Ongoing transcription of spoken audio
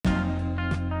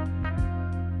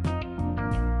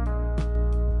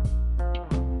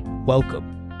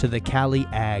Welcome to the Cali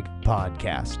Ag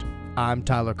Podcast. I'm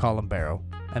Tyler Columbaro,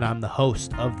 and I'm the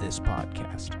host of this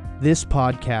podcast. This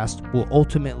podcast will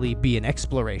ultimately be an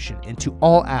exploration into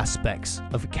all aspects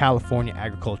of California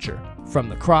agriculture, from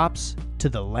the crops to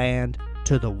the land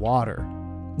to the water.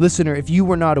 Listener, if you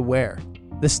were not aware,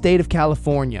 the state of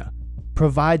California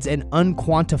provides an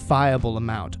unquantifiable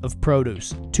amount of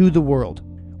produce to the world.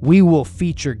 We will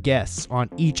feature guests on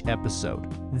each episode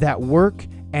that work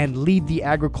and lead the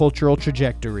agricultural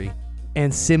trajectory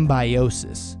and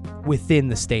symbiosis within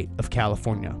the state of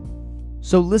California.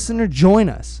 So listener, join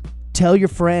us, tell your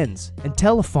friends, and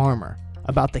tell a farmer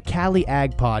about the Cali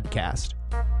Ag Podcast.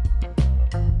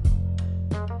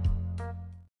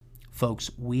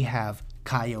 Folks, we have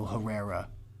Callo Herrera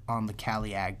on the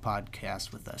Cali Ag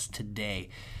Podcast with us today.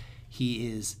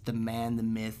 He is the man, the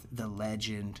myth, the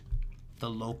legend, the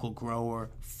local grower,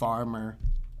 farmer,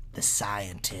 the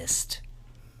scientist.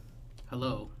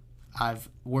 Hello. I've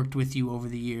worked with you over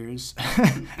the years,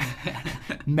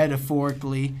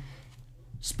 metaphorically,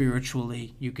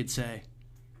 spiritually, you could say.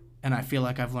 And I feel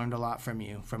like I've learned a lot from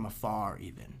you, from afar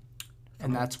even.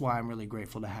 And that's why I'm really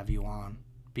grateful to have you on,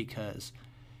 because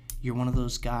you're one of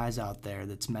those guys out there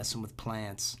that's messing with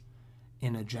plants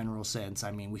in a general sense.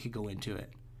 I mean, we could go into it.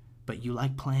 But you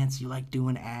like plants, you like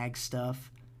doing ag stuff.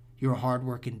 You're a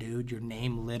hardworking dude. Your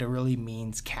name literally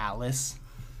means callus.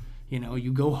 You know,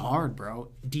 you go hard,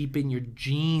 bro, deep in your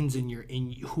genes and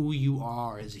in who you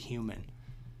are as a human.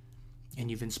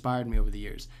 And you've inspired me over the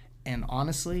years. And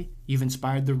honestly, you've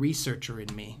inspired the researcher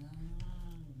in me.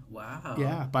 Wow.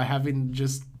 Yeah, by having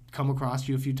just come across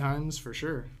you a few times, for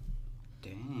sure.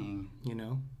 Dang. You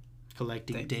know,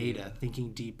 collecting Thank data, you.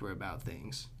 thinking deeper about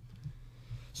things.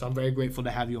 So I'm very grateful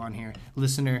to have you on here.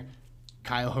 Listener,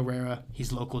 Callo Herrera,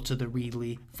 he's local to the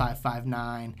Reedley,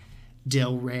 559,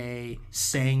 Delray,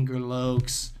 Sanger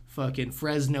Lokes, fucking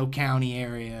Fresno County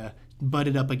area,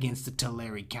 butted up against the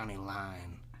Tulare County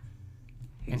line.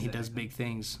 Exactly. And he does big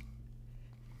things.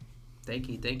 Thank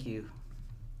you.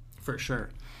 For sure.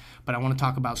 But I want to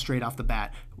talk about straight off the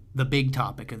bat, the big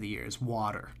topic of the year is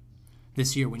water.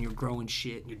 This year when you're growing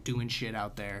shit, you're doing shit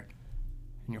out there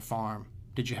in your farm,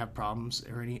 did you have problems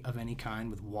or any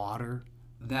kind with water?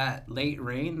 That late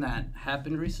rain that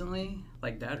happened recently,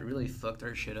 like that really fucked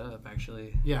our shit up,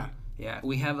 actually. Yeah. Yeah,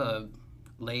 we have a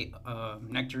late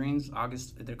nectarines,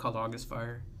 they're called August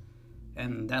fire.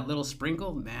 And that little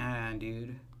sprinkle, man,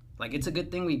 dude. Like, it's a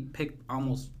good thing we picked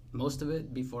almost most of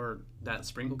it before that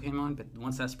sprinkle came on. But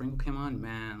once that sprinkle came on,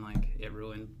 man, like, it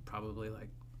ruined probably, like,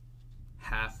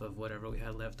 half of whatever we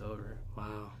had left over.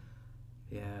 Wow.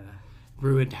 Yeah.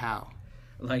 Ruined how?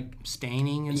 Like,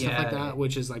 Staining and stuff like Yeah. that,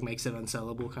 which is, like, makes it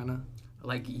unsellable, kind of?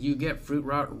 like, you get fruit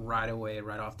rot right away,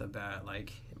 right off the bat.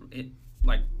 Like, it,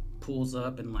 like, pulls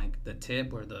up in, like, the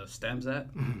tip where the stem's at.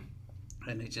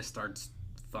 And it just starts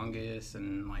fungus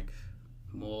and, like,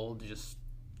 mold just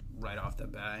right off the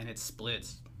bat. And it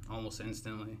splits almost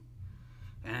instantly.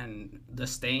 And the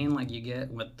stain, like, you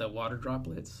get with the water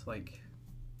droplets, like,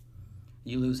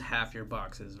 you lose half your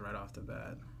boxes right off the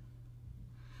bat.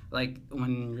 Like,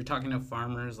 when you're talking to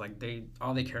farmers, like,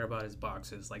 all they care about is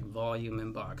boxes, like, volume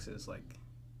in boxes, like...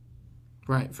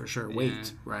 Right, for sure. Yeah.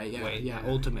 Weight, right? Yeah, Weight, yeah, yeah,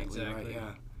 ultimately, exactly. right,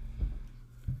 yeah.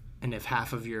 And if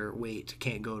half of your weight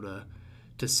can't go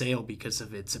to sale because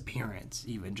of its appearance,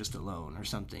 even just alone or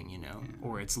something, you know,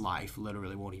 or its life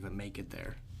literally won't even make it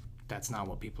there. That's not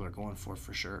what people are going for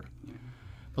sure. Yeah.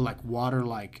 But, like, water,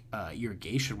 like,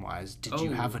 irrigation-wise, did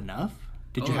you have enough?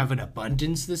 Did you have an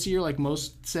abundance this year, like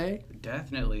most say?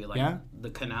 Definitely. Like, Yeah? the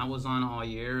canal was on all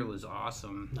year. It was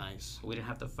awesome. Nice. We didn't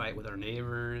have to fight with our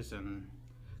neighbors, and...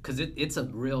 Because it's a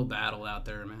real battle out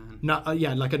there, man. Not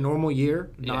yeah, like a normal year,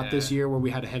 not this Yeah. year where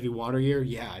we had a heavy water year.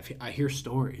 Yeah, I hear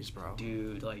stories, bro.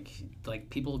 Dude, like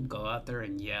people go out there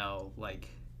and yell. Like,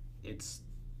 it's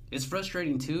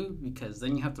frustrating, too, because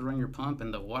then you have to run your pump,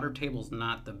 and the water table's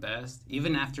not the best.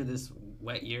 Even after this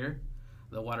wet year,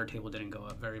 the water table didn't go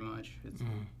up very much. It's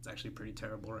actually pretty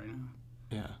terrible right now.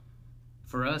 Yeah.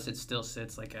 For us, it still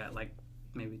sits like at like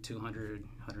maybe 200,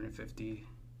 150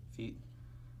 feet,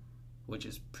 which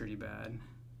is pretty bad.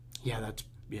 Yeah,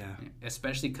 yeah.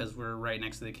 Especially because we're right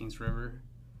next to the Kings River.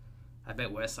 I bet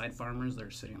West Side farmers,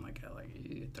 they're sitting like at like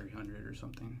 300 or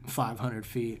something. 500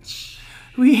 feet.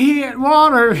 We hit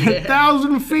water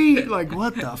 1,000 feet. Like,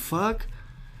 what the fuck?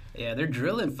 Yeah, they're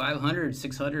drilling 500,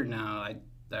 600 now. I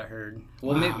heard.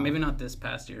 Well, Wow. maybe not this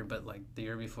past year, but like the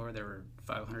year before, there were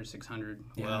 500, 600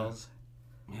 wells.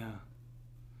 Yeah.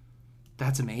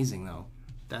 That's amazing, though.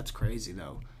 That's crazy,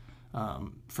 though,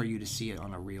 for you to see it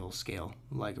on a real scale,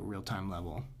 like a real-time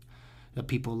level. The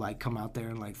people like come out there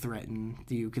and like threaten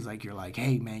you because like you're like,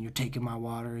 hey man, you're taking my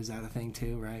water. Is that a thing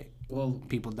too, right? Well,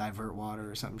 people divert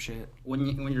water or some shit.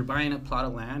 When you're buying a plot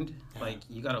of land, like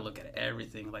you got to look at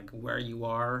everything, like where you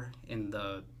are in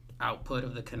the output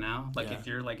of the canal. Like if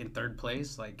you're like in third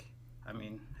place, like I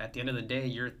mean, at the end of the day,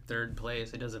 you're third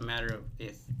place. It doesn't matter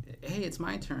if hey, it's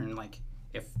my turn. Like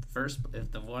if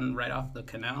the one right off the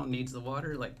canal needs the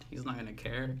water, like he's not gonna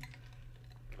care.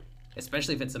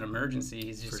 Especially if it's an emergency,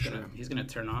 he's gonna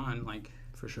turn on, like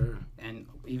for sure. And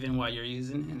even while you're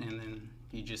using it, and then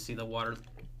you just see the water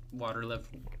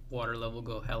level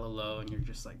go hella low, and you're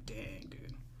just like, dang,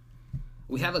 dude.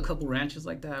 We have a couple ranches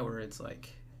like that where it's like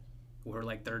we're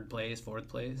like third place, fourth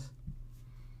place,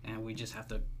 and we just have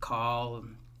to call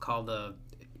the.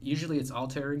 Usually it's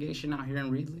Alta Irrigation out here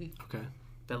in Reedley. Okay.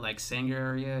 But like Sanger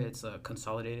area, it's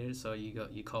consolidated, so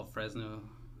you call Fresno,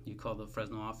 you call the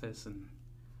Fresno office, and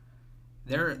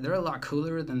they're a lot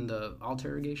cooler than the Alta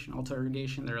Irrigation. Alta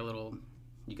Irrigation, they're a little,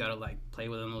 you gotta like play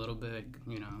with them a little bit,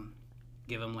 you know,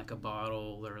 give them like a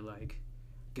bottle or like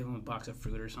give them a box of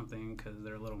fruit or something because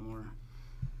they're a little more.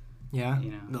 Yeah,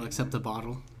 you know, they'll accept the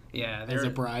bottle. Yeah, as a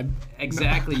bribe.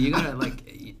 Exactly, you gotta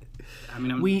like. I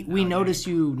mean, we notice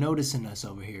you noticing us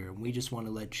over here, and we just want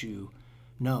to let you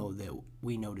know that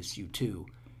we notice you too.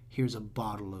 Here's a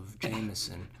bottle of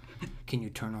Jameson. Can you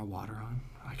turn our water on?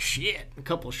 Like, shit, a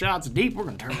couple shots deep, we're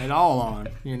gonna turn it all on,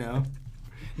 you know.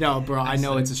 No, bro, I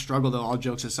know it's a struggle though. All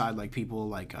jokes aside, like people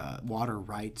like water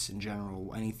rights in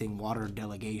general, anything water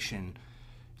delegation,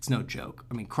 it's no joke.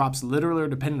 I mean, crops literally are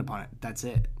dependent upon it. That's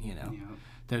it, you know. Yeah.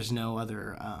 There's no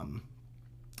other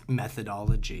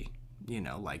methodology, you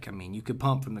know. Like, I mean, you could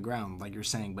pump from the ground, like you're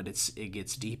saying, but it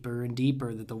gets deeper and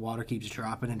deeper that the water keeps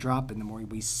dropping and dropping. The more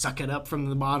we suck it up from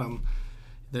the bottom,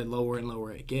 the lower and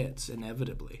lower it gets,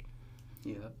 inevitably.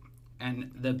 Yeah.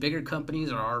 And the bigger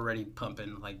companies are already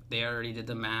pumping. Like, they already did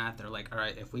the math. They're like, all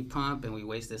right, if we pump and we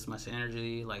waste this much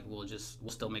energy, like, we'll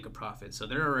still make a profit. So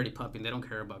they're already pumping. They don't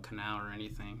care about canal or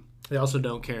anything. They also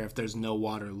don't care if there's no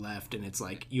water left and it's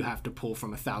like you have to pull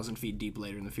from 1,000 feet deep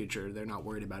later in the future. They're not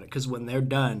worried about it because when they're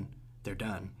done, they're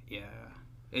done. Yeah.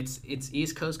 It's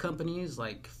East Coast companies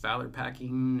like Fowler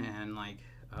Packing and like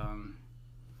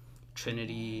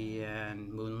Trinity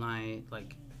and Moonlight,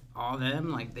 like all them,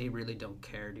 like they really don't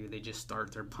care, dude. They just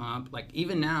start their pump. Like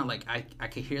even now, like I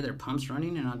could hear their pumps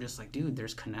running and I'm just like, dude,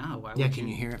 there's canal. Why can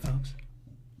you hear it, folks?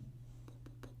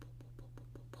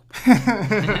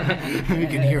 You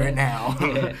can hear it now.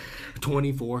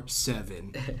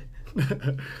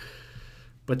 24/7.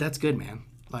 But that's good, man.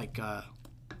 Like I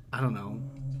don't know.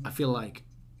 I feel like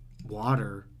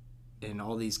water in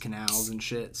all these canals and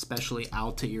shit, especially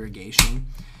Alta Irrigation.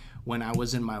 When I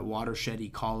was in my watershed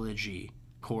ecology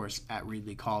course at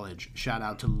Reedley College, shout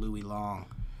out to Louis Long,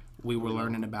 we were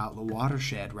learning about the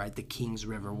watershed, right? The Kings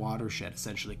River watershed,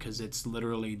 essentially, because it's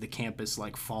literally the campus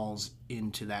like falls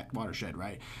into that watershed,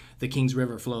 right? The Kings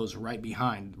River flows right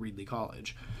behind Reedley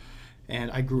College.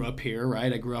 And I grew up here,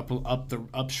 right? I grew up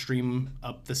upstream,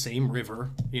 up the same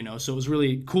river, you know, so it was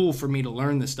really cool for me to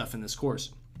learn this stuff in this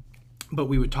course. But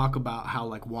we would talk about how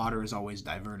like water is always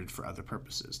diverted for other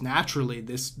purposes. Naturally,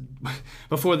 this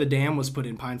before the dam was put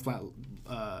in, Pine Flat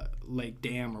Lake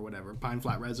Dam or whatever, Pine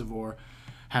Flat Reservoir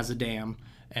has a dam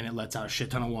and it lets out a shit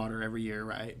ton of water every year,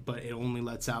 right? But it only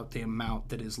lets out the amount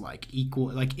that is like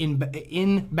equal, like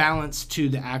in balance to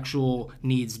the actual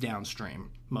needs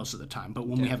downstream most of the time. But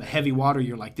when we have a heavy water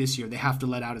year like this year, they have to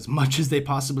let out as much as they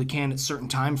possibly can at certain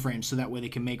time frames so that way they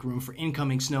can make room for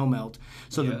incoming snow melt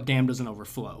so the dam doesn't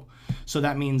overflow. So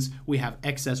that means we have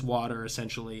excess water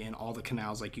essentially in all the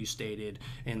canals like you stated,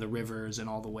 and the rivers and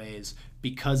all the ways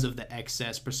because of the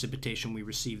excess precipitation we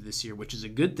received this year, which is a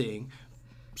good thing.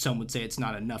 Some would say it's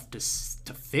not enough to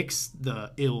fix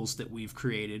the ills that we've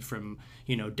created from,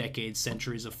 you know, decades,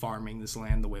 centuries of farming this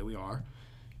land the way we are.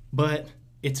 But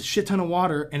it's a shit ton of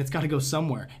water, and it's got to go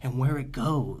somewhere. And where it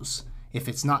goes, if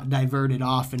it's not diverted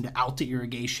off into Alta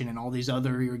Irrigation and all these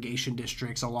other irrigation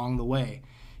districts along the way,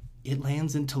 it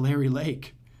lands in Tulare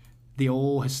Lake, the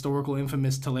old historical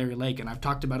infamous Tulare Lake. And I've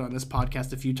talked about it on this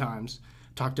podcast a few times.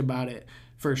 Talked about it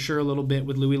for sure a little bit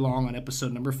with Louis Long on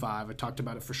episode number 5. I talked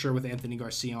about it for sure with Anthony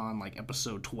Garcia on like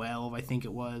episode 12, I think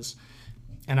it was.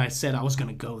 And I said I was going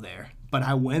to go there. But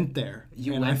I went there.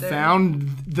 I found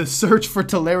the search for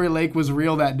Tulare Lake was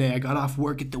real that day. I got off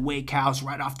work at the Wake House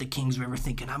right off the Kings River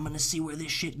thinking, I'm going to see where this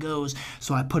shit goes.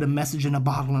 So I put a message in a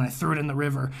bottle and I threw it in the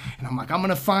river. And I'm like, I'm going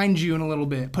to find you in a little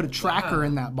bit. Put a tracker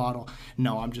in that bottle.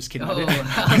 No, I'm just kidding.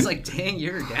 I was like, dang,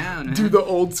 you're down. Man. Do the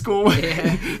old school.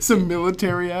 Yeah. Some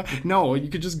military. No, you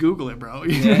could just Google it, bro.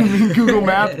 You know what I mean? Google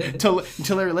map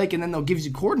Tulare Lake and then they'll give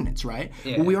you coordinates, right?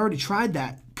 Yeah. Well, we already tried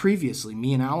that previously,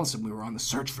 me and Allison, we were on the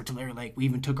search for Tulare Lake. We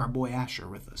even took our boy Asher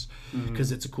with us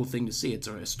because it's a cool thing to see. It's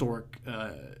a historic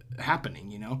happening,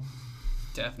 you know?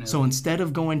 Definitely. So instead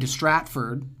of going to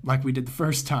Stratford like we did the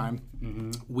first time,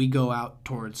 we go out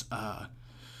towards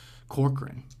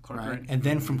Corcoran. Right? And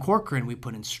then from Corcoran, we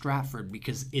put in Stratford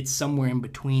because it's somewhere in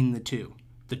between the two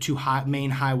main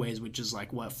highways, which is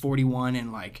like, 41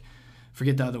 and like,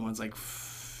 forget the other ones, like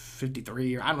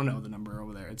 53, or I don't know the number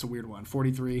over there. It's a weird one,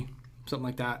 43, something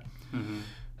like that.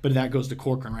 But that goes to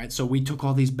Corcoran, right? So we took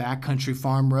all these backcountry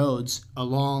farm roads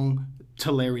along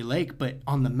Tulare Lake, but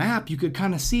on the map, you could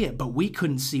kind of see it, but we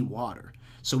couldn't see water.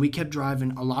 So we kept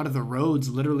driving. A lot of the roads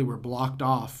literally were blocked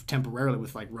off temporarily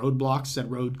with like roadblocks, said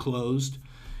road closed.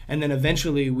 And then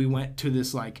eventually we went to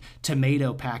this like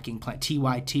tomato packing plant,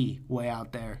 TYT, way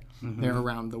out there. They're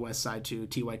around the west side too.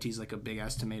 TYT is like a big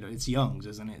ass tomato. It's Young's,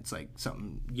 isn't it? It's like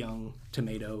something Young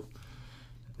tomato,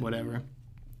 whatever.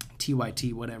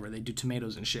 TYT, whatever. They do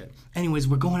tomatoes and shit. Anyways,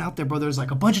 we're going out there, bro. There's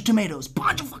like a bunch of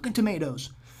fucking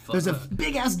tomatoes. There's a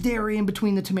big ass dairy in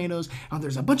between the tomatoes.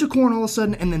 There's a bunch of corn all of a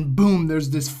sudden, and then boom, there's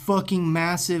this fucking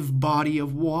massive body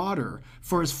of water.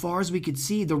 For as far as we could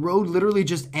see, the road literally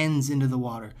just ends into the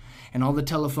water. And all the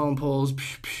telephone poles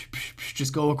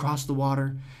just go across the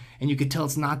water. And you could tell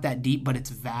it's not that deep, but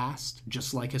it's vast,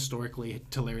 just like historically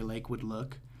Tulare Lake would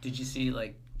look. Did you see,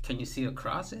 like, can you see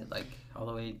across it? Like, all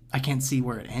the way? I can't see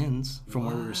where it ends from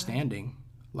where we were standing.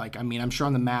 Like, I mean, I'm sure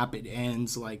on the map it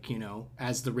ends, like, you know,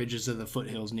 as the ridges of the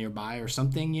foothills nearby or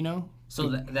something, you know? So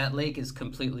that lake is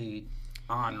completely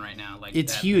on right now. Like,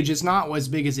 it's huge. It's not as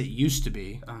big as it used to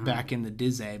be back in the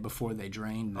Dizay before they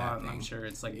drained that thing. I'm sure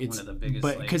it's like one of the biggest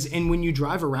lakes. And when you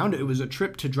drive around it was a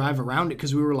trip to drive around it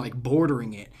because we were like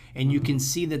bordering it. And you can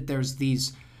see that there's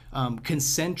these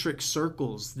concentric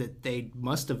circles that they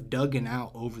must have dug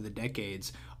out over the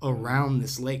decades around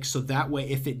this lake. So that way,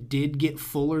 if it did get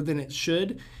fuller than it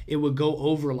should, it would go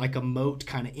over like a moat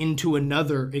kind of into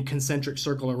another concentric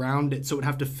circle around it. So it would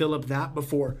have to fill up that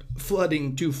before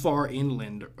flooding too far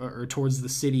inland or towards the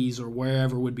cities or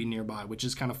wherever would be nearby, which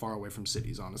is kind of far away from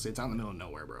cities, honestly. It's out in the middle of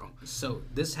nowhere, bro. So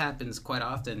this happens quite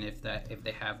often if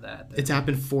they have that. It's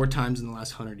happened 4 times in the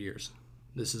last 100 years.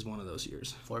 This is one of those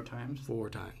years. 4 times? 4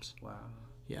 times. Wow.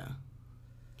 Yeah.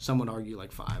 Some would argue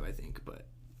like 5, I think, but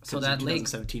so that lake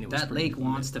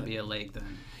wants to be a lake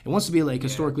then. It wants to be a lake.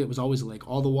 Historically, it was always a lake.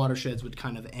 All the watersheds would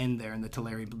kind of end there, and the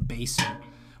Tulare Basin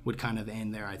would kind of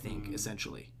end there, I think,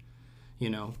 essentially.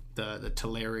 You know, the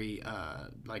Tulare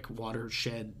like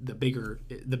watershed, the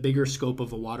bigger scope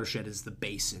of a watershed is the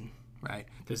basin, right?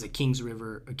 There's a Kings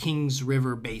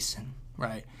River Basin,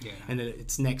 right? Yeah. And then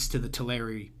it's next to the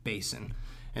Tulare Basin,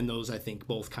 and those I think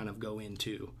both kind of go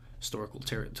into historical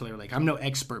Tulare Lake. I'm no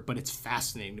expert, but it's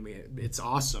fascinating to me. It's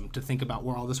awesome to think about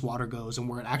where all this water goes and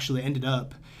where it actually ended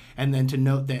up, and then to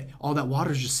note that all that water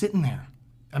is just sitting there.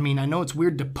 I mean, I know it's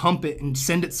weird to pump it and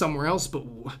send it somewhere else, but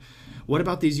what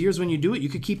about these years when you do it? You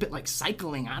could keep it like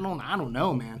cycling. I don't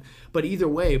know, man. But either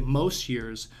way, most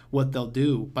years, what they'll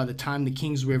do by the time the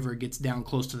Kings River gets down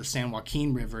close to the San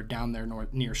Joaquin River down there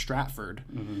near Stratford,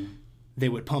 they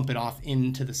would pump it off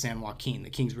into the San Joaquin, the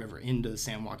Kings River into the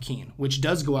San Joaquin, which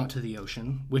does go out to the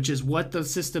ocean, which is what the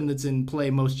system that's in play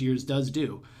most years does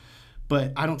do.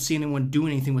 But I don't see anyone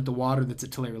doing anything with the water that's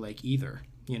at Tulare Lake either,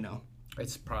 you know.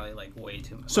 It's probably like way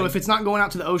too much. So if it's not going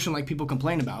out to the ocean like people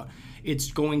complain about,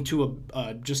 it's going to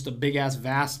just a big ass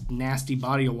vast nasty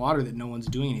body of water that no one's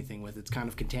doing anything with. It's kind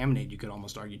of contaminated, you could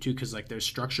almost argue too, because like there's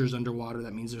structures underwater.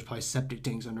 That means there's probably septic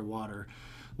tanks underwater.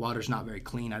 Water's not very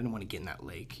clean. I didn't want to get in that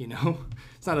lake, you know.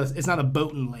 It's not a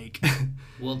boating lake.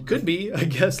 Well, could be, I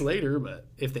guess, later, but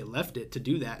if they left it to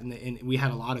do that, and we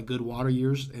had a lot of good water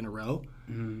years in a row,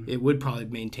 it would probably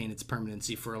maintain its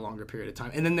permanency for a longer period of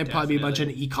time. And then there'd probably be a bunch of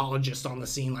ecologists on the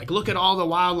scene, like, look at all the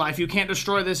wildlife. You can't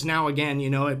destroy this now again, you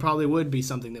know. It probably would be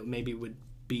something that maybe would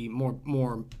be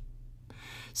more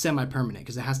semi-permanent,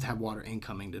 because it has to have water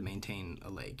incoming to maintain a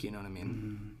lake, you know what I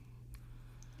mean?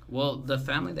 Well, the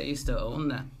family that used to own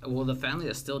that, the family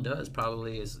that still does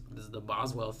probably is the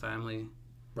Boswell family.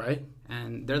 Right.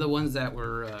 And they're the ones that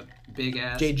were big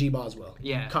ass. J.G. Boswell.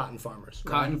 Yeah. Cotton farmers.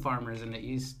 Cotton farmers in the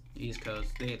East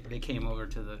Coast. They came over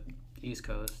to the East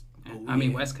Coast.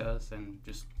 West Coast, and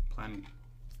just planted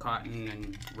cotton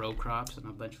and row crops and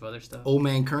a bunch of other stuff. Old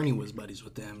man Kearney was buddies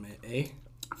with them, eh?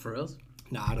 For reals?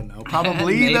 No, I don't know.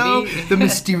 Probably, though. The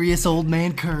mysterious old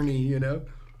man Kearney, you know?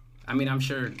 I mean, I'm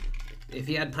sure if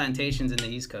he had plantations in the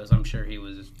East Coast, I'm sure he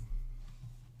was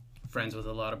friends with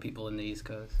a lot of people in the East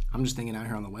Coast. I'm just thinking out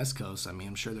here on the West Coast. I mean,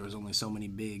 I'm sure there was only so many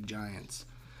big giants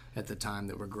at the time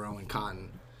that were growing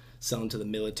cotton, selling to the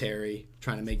military,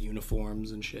 trying to make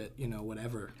uniforms and shit, you know,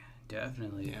 whatever.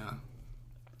 Definitely. Yeah.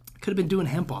 Could have been doing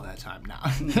hemp all that time now.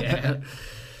 Yeah.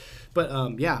 But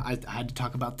I had to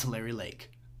talk about Tulare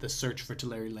Lake, the search for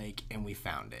Tulare Lake, and we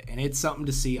found it. And it's something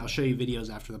to see. I'll show you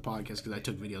videos after the podcast because I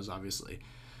took videos, obviously.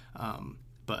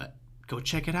 But go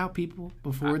check it out, people,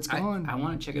 before it's gone. I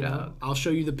want to check it out. I'll show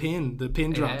you the pin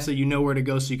drop, so you know where to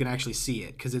go, so you can actually see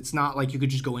it. Because it's not like you could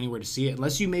just go anywhere to see it,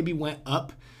 unless you maybe went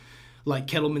up, like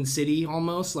Kettleman City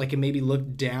almost, like, and maybe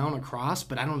looked down across.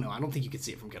 But I don't know. I don't think you could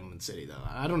see it from Kettleman City, though.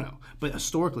 I don't know. But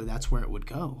historically, that's where it would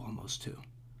go almost to.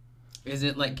 Is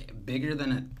it like bigger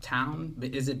than a town?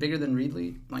 Is it bigger than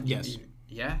Reedley? Like, yes.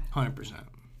 Yeah. 100%.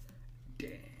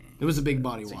 Dang. It was a big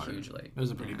body It's of water. a huge lake. It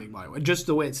was a pretty big body of water. Just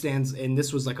the way it stands, and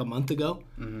this was like a month ago.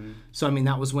 Mm-hmm. So, I mean,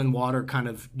 that was when water kind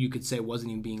of, you could say,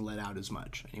 wasn't even being let out as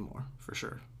much anymore, for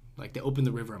sure. Like, they opened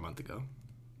the river a month ago,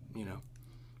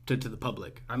 to the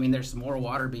public. I mean, there's more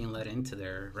water being let into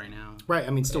there right now. Right. I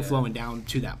mean, still flowing down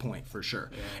to that point, for sure.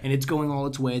 Yeah. And it's going all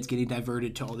its way. It's getting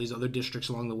diverted to all these other districts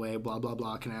along the way, blah, blah,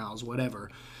 blah, canals, whatever.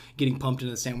 Getting pumped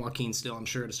into the San Joaquin still, I'm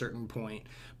sure, at a certain point.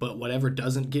 But whatever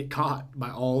doesn't get caught by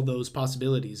all those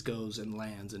possibilities goes and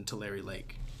lands in Tulare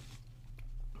Lake.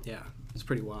 Yeah, it's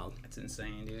pretty wild. That's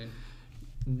insane,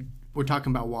 dude. We're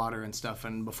talking about water and stuff,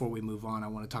 and before we move on, I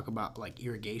want to talk about, like,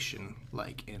 irrigation.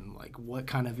 What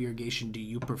kind of irrigation do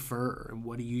you prefer, and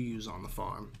what do you use on the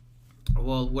farm?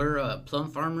 Well, we're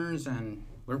plum farmers, and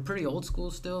we're pretty old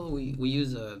school still. We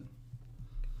use a...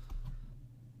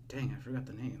 Dang, I forgot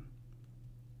the name.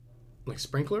 Like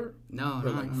sprinkler? No, or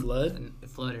like flood?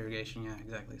 Flood irrigation, yeah,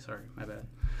 exactly. Sorry, my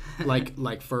bad.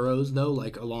 like furrows, though?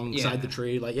 Like alongside the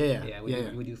tree? Like, Yeah,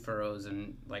 we do furrows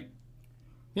and, like...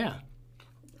 Yeah.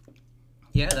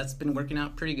 Yeah, that's been working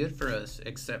out pretty good for us,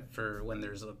 except for when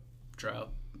there's a drought.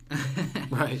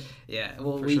 Right. Yeah,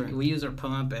 well, we use our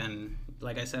pump, and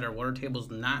like I said, our water table's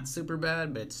not super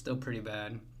bad, but it's still pretty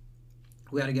bad.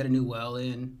 We had to get a new well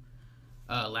in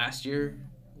last year,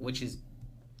 which is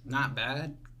not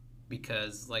bad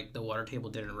because, like, the water table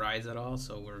didn't rise at all,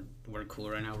 so we're cool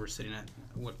right now. We're sitting at...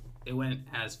 It went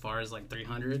as far as, like,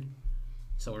 300,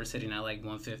 so we're sitting at, like,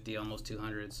 150, almost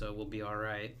 200, so we'll be all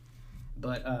right.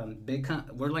 But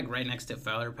we're like right next to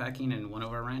Fowler Packing in one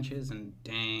of our ranches, and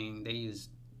dang, they use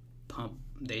pump.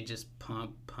 They just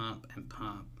pump and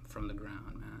pump from the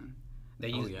ground, man. They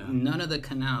use none of the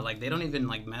canal. Like, they don't even,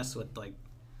 like, mess with, like,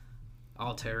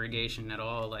 alta irrigation at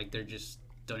all. Like, they're just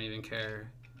don't even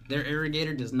care. Their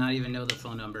irrigator does not even know the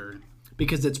phone number.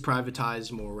 Because it's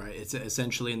privatized more, right? It's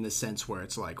essentially in the sense where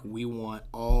it's like, we want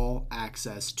all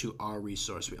access to our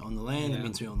resource. We own the land. That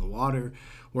means we own the water.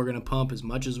 We're going to pump as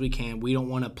much as we can. We don't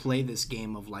want to play this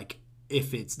game of, like,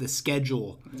 if it's the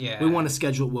schedule. Yeah. We want to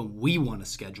schedule it when we want to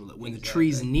schedule it, when the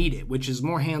trees need it, which is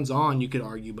more hands-on, you could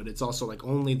argue, but it's also like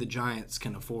only the giants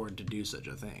can afford to do such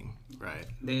a thing, right?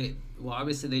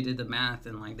 Obviously they did the math,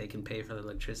 and, like, they can pay for the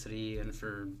electricity and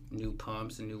for new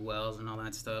pumps and new wells and all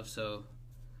that stuff, so...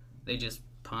 They just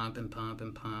pump and pump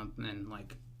and pump, and,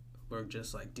 like, we're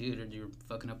just like, dude, you're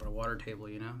fucking up our water table,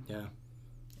 you know? Yeah.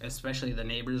 Especially the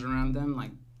neighbors around them, like,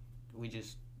 we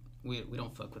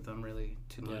don't fuck with them really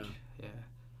too much. Yeah.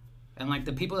 And, like,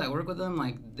 the people that work with them,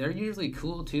 like, they're usually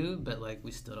cool too, but, like, we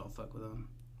still don't fuck with them.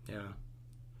 Yeah.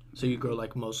 So you grow,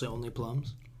 like, mostly only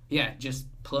plums? Yeah, just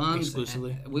plums.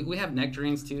 Exclusively? We have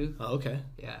nectarines too. Oh, okay.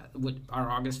 Yeah. With our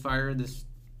August fire,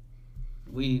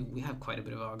 we have quite a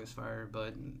bit of August fire,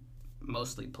 but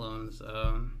mostly plums.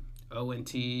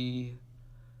 ONT,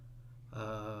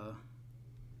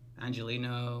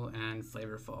 Angelino, and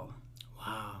Flavorful.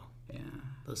 Wow. Yeah.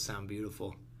 Those sound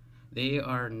beautiful. They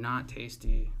are not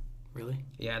tasty. Really?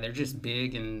 Yeah, they're just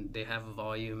big, and they have a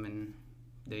volume, and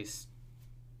they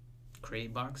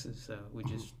create boxes, so we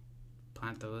just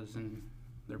plant those, and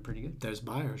they're pretty good. There's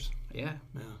buyers. Yeah.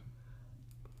 Yeah.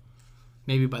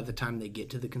 Maybe by the time they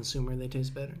get to the consumer, they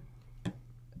taste better?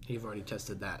 You've already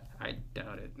tested that. I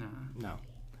doubt it, No.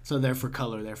 So they're for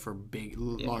color, they're for big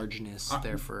largeness,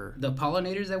 they're for... The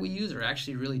pollinators that we use are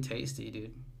actually really tasty,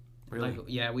 dude. Really?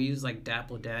 Like, we use, like,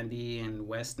 Dapple Dandy and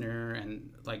Westner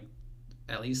and, like,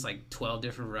 at least, like, 12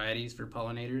 different varieties for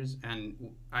pollinators.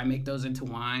 And I make those into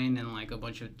wine and, like, a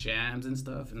bunch of jams and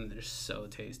stuff, and they're so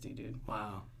tasty, dude.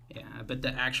 Wow. Yeah, but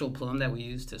the actual plum that we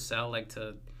use to sell, like,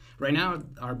 to... Right now,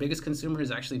 our biggest consumer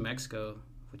is actually Mexico,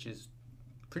 which is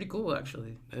pretty cool,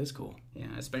 actually. That is cool.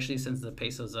 Yeah, especially since the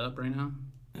peso's up right now.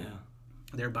 Yeah.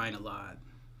 They're buying a lot.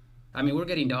 I mean, we're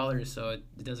getting dollars, so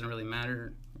it doesn't really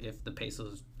matter if the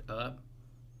peso's up.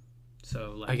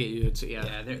 So, like... I get you.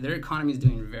 Yeah, their economy is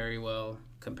doing very well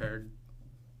compared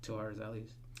to ours, at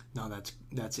least. No,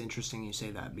 that's interesting you say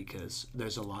that, because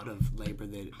there's a lot of labor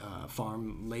that...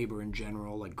 farm labor in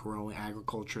general, like growing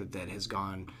agriculture, that has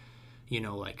gone...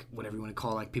 like whatever you want to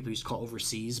call, like people used to call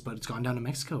overseas, but it's gone down to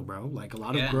Mexico, bro. Like a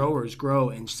lot of Yeah. growers grow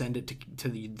and send it to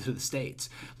the States.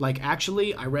 Like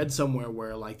actually, I read somewhere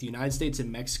where like the United States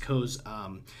and Mexico's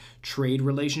trade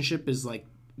relationship is like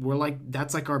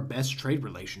that's like our best trade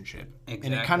relationship.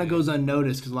 And it kind of goes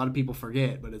unnoticed because a lot of people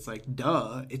forget, but it's like,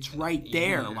 duh, it's right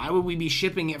there. Yeah. Why would we be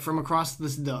shipping it from across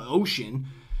the ocean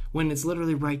when it's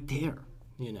literally right there?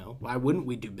 Why wouldn't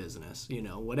we do business?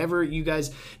 Whatever you guys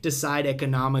decide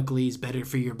economically is better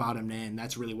for your bottom end,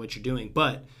 that's really what you're doing.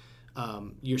 But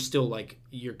you're still like,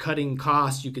 you're cutting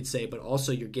costs, you could say, but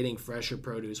also you're getting fresher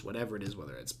produce, whatever it is,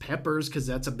 whether it's peppers, because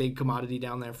that's a big commodity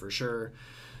down there for sure.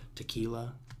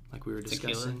 Tequila, like we were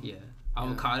discussing. Yeah.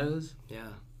 Avocados. Yeah.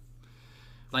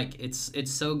 Like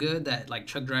it's so good that like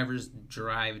truck drivers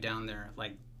drive down there.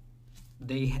 Like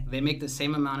they make the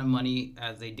same amount of money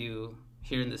as they do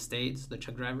here in the States, the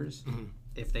truck drivers,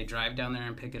 if they drive down there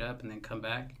and pick it up and then come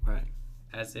back, right?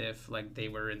 As if like they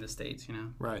were in the States,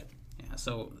 Right. Yeah.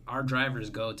 So our drivers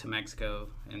go to Mexico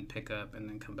and pick up and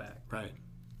then come back. Right.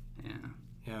 Yeah.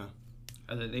 Yeah.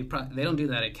 They don't do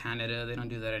that in Canada. They don't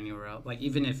do that anywhere else. Like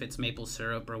even if it's maple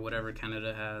syrup or whatever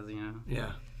Canada has,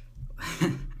 Yeah.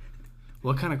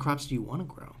 What kind of crops do you want to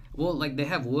grow? Well, like they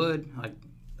have wood. Like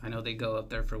I know they go up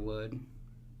there for wood,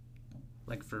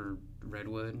 like for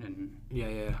redwood and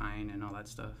pine and all that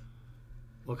stuff.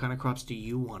 What kind of crops do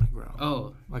you want to grow?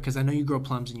 Oh, like because I know you grow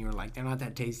plums and you're like they're not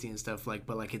that tasty and stuff. Like,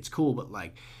 but like it's cool. But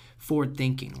like forward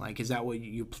thinking, like is that what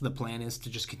the plan is, to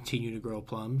just continue to grow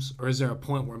plums, or is there a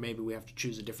point where maybe we have to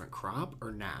choose a different crop,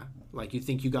 or nah? Like you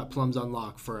think you got plums on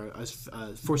lock for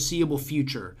a foreseeable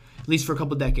future, at least for a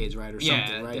couple decades, right? Or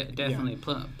something, right? Definitely.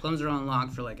 Yeah. Plums are on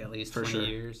lock for like at least 20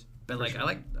 years. But For like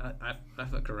sure. I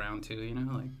fuck around too,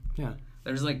 like yeah.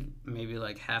 There's like maybe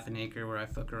like half an acre where I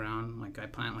fuck around. Like I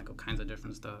plant like all kinds of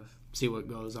different stuff. See what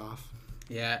goes off.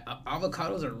 Yeah,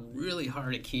 avocados are really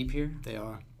hard to keep here. They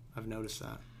are. I've noticed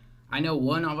that. I know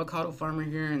one avocado farmer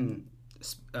here, and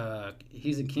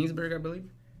he's in Kingsburg, I believe.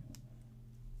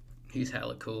 He's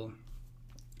hella cool.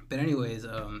 But anyways,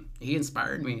 he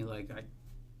inspired me. Like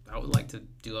I would like to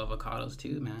do avocados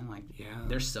too, man. Like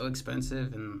they're so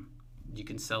expensive and you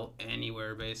can sell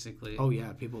anywhere basically. Oh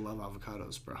yeah, people love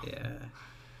avocados, bro. Yeah.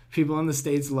 People in the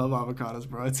States love avocados,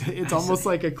 bro. It's almost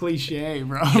like a cliche,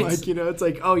 bro. Like, it's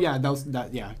like, oh yeah,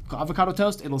 yeah, avocado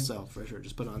toast, it'll sell for sure.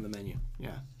 Just put it on the menu.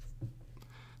 Yeah.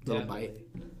 Little bite.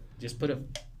 Just put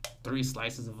 3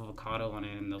 slices of avocado on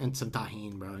it and some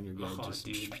tahini, bro, and you're good. Oh, just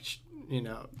dude.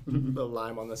 the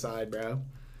lime on the side, bro.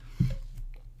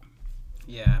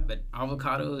 Yeah, but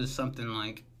avocado is something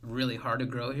like really hard to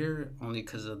grow here, only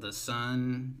because of the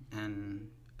sun and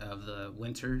of the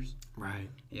winters. Right.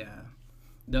 Yeah.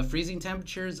 The freezing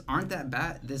temperatures aren't that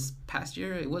bad. This past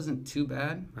year, it wasn't too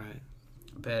bad. Right.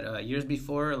 But years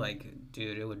before, like,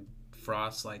 dude, it would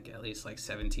frost like at least like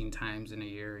 17 times in a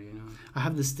year, I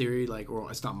have this theory, like, well,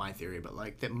 it's not my theory, but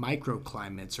like that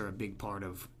microclimates are a big part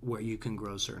of where you can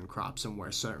grow certain crops and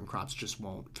where certain crops just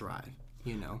won't thrive,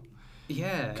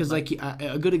 Yeah. Because like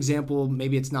a good example,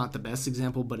 maybe it's not the best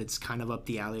example, but it's kind of up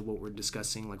the alley of what we're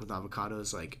discussing, like with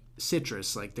avocados, like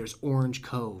citrus, like there's Orange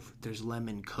Cove, there's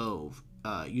Lemon Cove.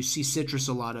 You see citrus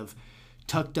a lot of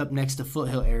tucked up next to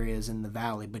foothill areas in the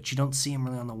valley, but you don't see them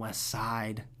really on the west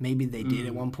side. Maybe they did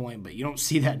at one point, but you don't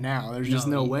see that now. There's just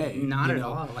no way. Not at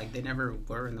all. Like they never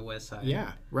were in the west side.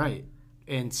 Yeah, right.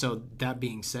 And so that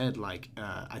being said, like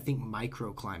I think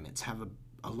microclimates have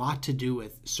a lot to do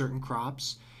with certain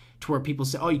crops, to where people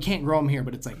say, oh, you can't grow them here,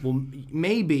 but it's like, well,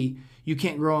 maybe you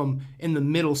can't grow them in the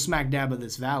middle smack dab of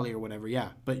this valley or whatever, yeah.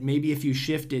 But maybe if you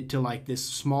shift it to like this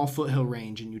small foothill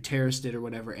range and you terraced it or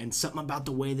whatever, and something about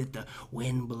the way that the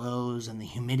wind blows and the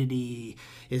humidity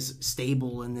is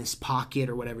stable in this pocket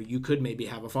or whatever, you could maybe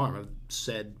have a farm of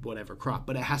said whatever crop.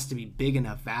 But it has to be big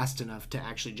enough, vast enough to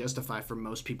actually justify for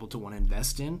most people to want to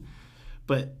invest in.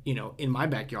 But, in my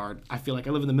backyard, I feel like I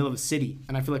live in the middle of a city,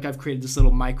 and I feel like I've created this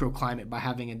little microclimate by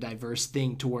having a diverse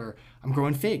thing to where I'm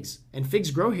growing figs. And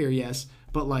figs grow here, yes,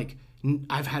 but, like,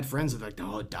 I've had friends that are like,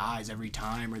 oh, it dies every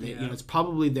time. Or, they, it's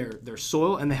probably their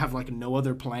soil, and they have, like, no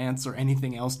other plants or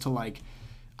anything else to, like,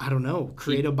 I don't know,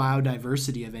 create a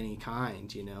biodiversity of any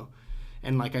kind,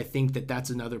 And, like, I think that's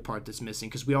another part that's missing,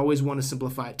 because we always want to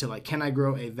simplify it to, like, can I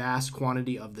grow a vast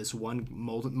quantity of this one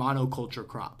monoculture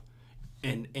crop?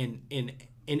 In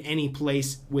any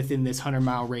place within this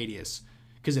 100-mile radius,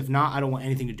 Because if not, I don't want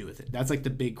anything to do with it. That's like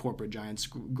the big corporate giants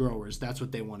growers. That's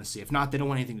what they want to see. If not, they don't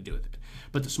want anything to do with it.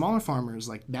 But the smaller farmers,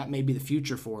 like, that may be the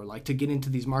future for, like, to get into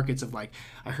these markets of, like,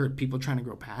 I heard people trying to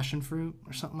grow passion fruit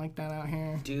or something like that out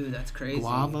here. Dude, that's crazy.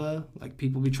 Guava. Like,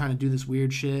 people be trying to do this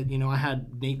weird shit. You know, I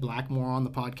had Nate Blackmore on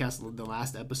the podcast, the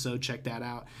last episode. Check that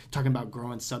out. Talking about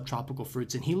growing subtropical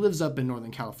fruits. And he lives up in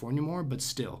Northern California more, but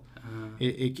still.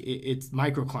 It's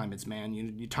microclimates, man.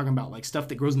 You're talking about, like, stuff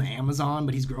that grows in the Amazon,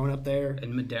 but he's growing up there.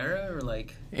 In Madera or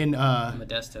like in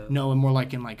Modesto? No, and more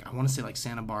like in, like, I want to say like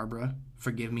Santa Barbara.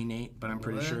 Forgive me, Nate, but I'm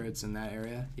pretty sure it's in that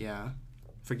area. Yeah.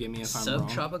 Forgive me if I'm wrong.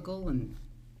 Subtropical and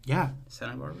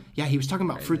Santa Barbara? Yeah, he was talking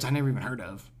about fruits I never even heard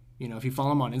of. You know, if you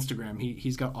follow him on Instagram,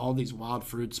 he's got all these wild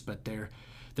fruits, but they're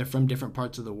from different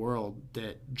parts of the world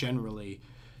that generally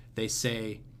they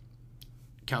say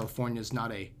California's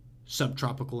not a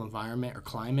subtropical environment or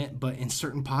climate, but in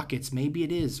certain pockets maybe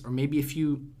it is, or maybe if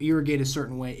you irrigate a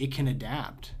certain way it can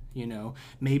adapt. You know,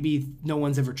 maybe no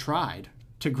one's ever tried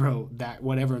to grow that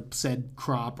whatever said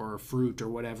crop or fruit or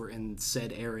whatever in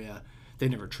said area. They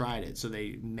never tried it, so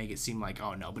they make it seem like,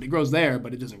 oh no, but it grows there,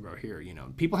 but it doesn't grow here. You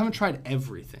know, people haven't tried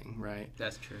everything, right?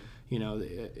 That's true. You know,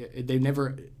 they've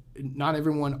never. Not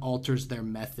everyone alters their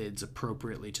methods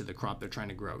appropriately to the crop they're trying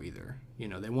to grow either. You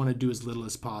know, they want to do as little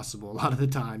as possible a lot of the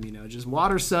time, you know, just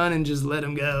water, sun, and just let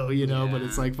them go, you know, but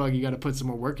it's like, fuck, you got to put some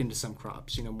more work into some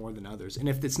crops, you know, more than others. And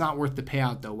if it's not worth the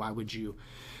payout, though, why would you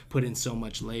put in so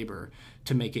much labor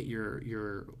to make it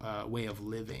your way of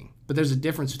living? But there's a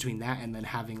difference between that and then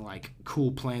having, like,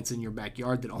 cool plants in your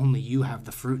backyard that only you have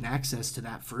the fruit and access to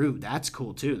that fruit. That's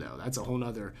cool, too, though. That's a whole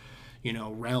nother, you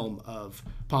know, realm of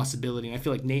possibility. And I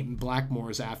feel like Nate Blackmore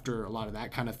is after a lot of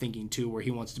that kind of thinking too, where he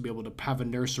wants to be able to have a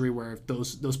nursery where if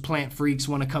those plant freaks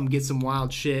want to come get some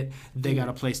wild shit, they got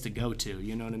a place to go to.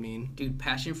 You know what I mean? Dude,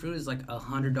 passion fruit is like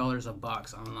 $100 a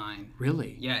box online.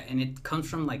 Really? Yeah, and it comes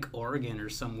from like Oregon or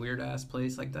some weird ass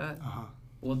place like that.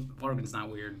 Well, Oregon's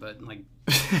not weird, but like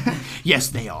yes,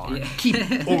 they are. Yeah.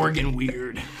 Keep Oregon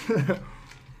weird.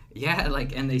 Yeah,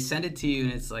 like, and they send it to you,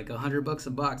 and it's like $100 a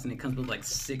box, and it comes with like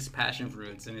 6 passion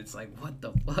fruits, and it's like, what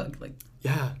the fuck? Like,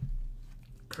 yeah,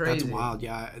 crazy. That's wild.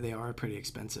 Yeah, they are pretty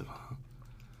expensive.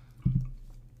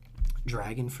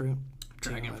 Dragon fruit.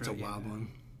 That's a wild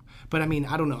one. But I mean,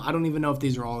 I don't know. I don't even know if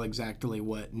these are all exactly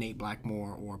what Nate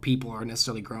Blackmore or people are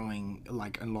necessarily growing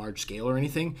like on large scale or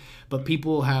anything. But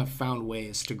people have found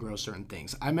ways to grow certain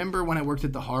things. I remember when I worked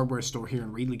at the hardware store here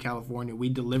in Reedley, California, we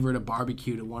delivered a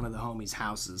barbecue to one of the homies'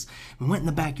 houses. We went in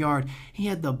the backyard. He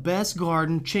had the best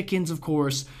garden, chickens, of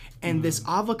course, and this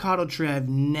avocado tree. I've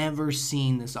never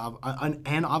seen this an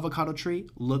avocado tree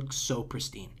look so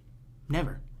pristine.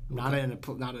 Never. Not in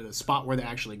a spot where they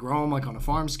actually grow them, like on a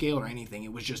farm scale or anything.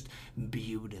 It was just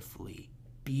beautifully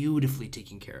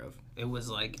taken care of. It was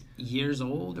like years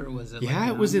old, or was it? Yeah,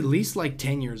 it was at least like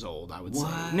 10 years old, I would say.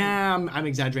 Nah, I'm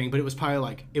exaggerating, but it was probably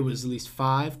like, it was at least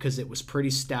 5 because it was pretty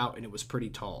stout and it was pretty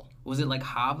tall. Was it like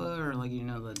Hava or like, you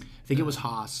know, the? I think it was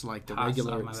Haas, like the Haas,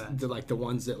 regular, like the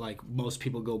ones that like most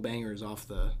people go bangers off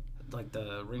the. Like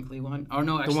the wrinkly one? Oh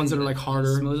no, actually, the ones that are like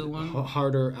harder, smooth one?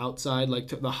 Harder outside. Like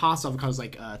the Haas avocado is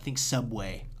like I think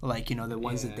Subway, like, you know, the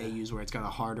ones that they use where it's got a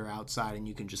harder outside and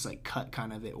you can just like cut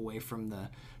kind of it away from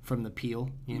the peel,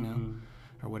 you know,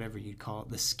 or whatever you'd call it,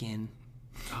 the skin.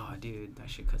 Oh, dude, that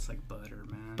shit cuts like butter,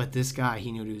 man. But this guy,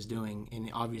 he knew what he was doing,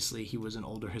 and obviously he was an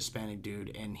older Hispanic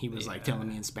dude, and he was like telling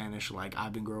me in Spanish, like,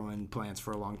 I've been growing plants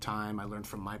for a long time. I learned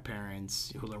from my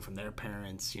parents, who learned from their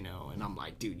parents, you know, and I'm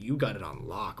like, dude, you got it on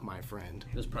lock, my friend.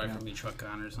 It was probably from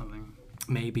Michoacan or something.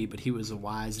 Maybe, but he was a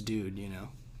wise dude, you know.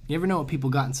 You never know what people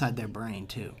got inside their brain,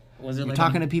 too. Was it You're like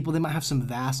talking to people, they might have some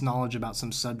vast knowledge about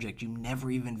some subject you never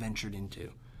even ventured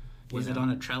into. Was it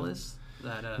on a trellis?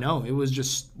 No, it was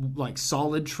just like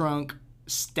solid trunk,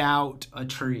 stout. A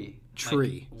tree.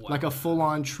 Like a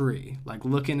full-on tree. Like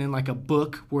looking in like a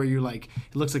book where you're like,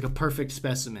 it looks like a perfect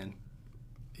specimen.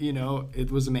 You know, it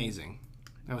was amazing.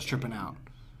 I was tripping out.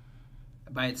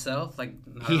 By itself? Like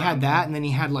he had that, and then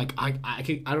he had like, I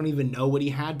don't even know what he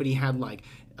had, but he had like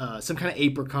some kind of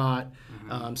apricot,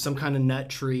 some kind of nut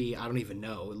tree. I don't even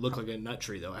know. It looked like a nut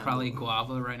tree, though. Probably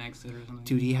guava right next to it or something.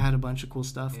 Dude, he had a bunch of cool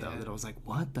stuff, though, that I was like,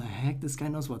 what the heck? This guy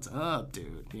knows what's up,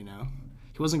 dude, you know?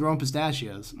 He wasn't growing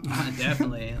pistachios.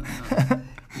 Definitely.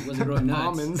 He wasn't growing nuts.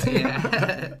 Almonds.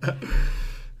 Yeah.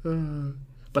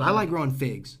 But I like growing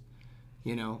figs.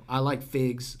 You know, I like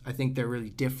figs. I think they're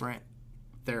really different.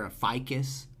 They're a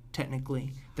ficus,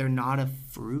 technically. They're not a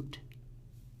fruit,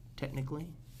 technically.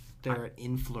 They're an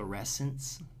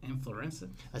inflorescence.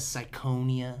 Inflorescence? A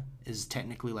ciconia is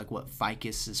technically like what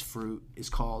ficus's fruit is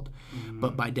called.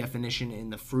 But by definition in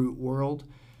the fruit world,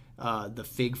 the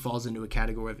fig falls into a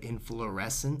category of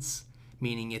inflorescence,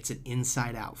 meaning it's an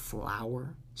inside-out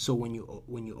flower. So when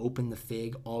you open the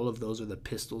fig, all of those are the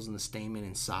pistils and the stamen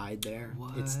inside there.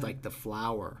 What? It's like the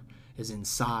flower is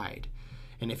inside.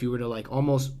 And if you were to like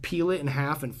almost peel it in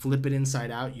half and flip it inside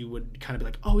out, you would kind of be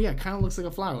like, oh yeah, it kind of looks like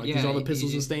a flower. Like there's all the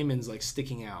pistils and stamens like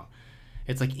sticking out.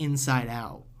 It's like inside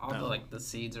out. All the like the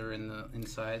seeds are in the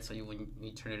inside, so when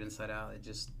you turn it inside out, it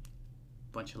just a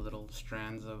bunch of little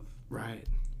strands of Right.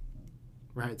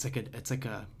 It's like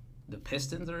a the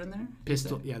pistons are in there?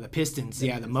 Pistol, yeah, the pistons,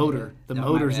 the motor. The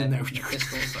motor's in there.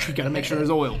 You gotta make sure there's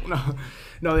oil.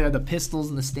 No, yeah, the pistils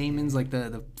and the stamens, like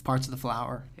the parts of the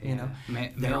flower, you know.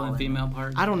 Male and female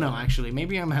parts? I don't know, actually.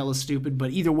 Maybe I'm hella stupid,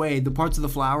 but either way, the parts of the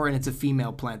flower, and it's a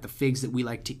female plant, the figs that we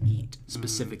like to eat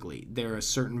specifically, they're a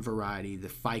certain variety, the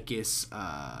Ficus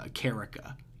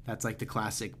carica. That's like the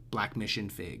classic Black Mission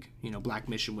fig. You know, Black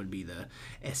Mission would be the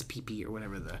SPP or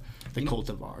whatever the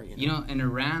cultivar. You know, in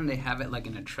Iran they have it like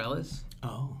in a trellis.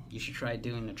 Oh. You should try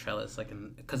doing a trellis, like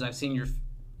because I've seen your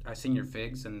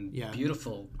figs and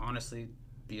beautiful, honestly,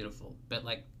 beautiful. But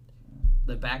like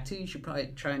the back two, you should probably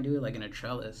try and do it like in a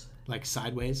trellis. Like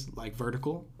sideways, like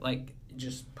vertical. Like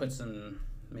just put some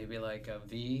maybe like a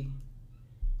V.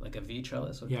 Like a V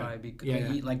trellis would probably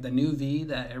be like the new V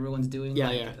that everyone's doing.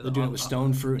 Yeah, they're doing it with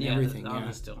stone fruit and everything. I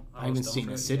even seen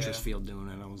a citrus field. field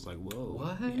doing it. I was like, whoa.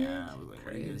 What? Yeah, I was like,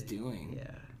 what are you guys doing?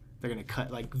 Yeah. They're going to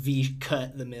cut, like V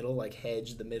cut the middle, like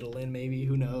hedge the middle in maybe.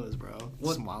 Who knows, bro?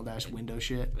 Some wild ass window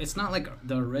shit. It's not like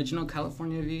the original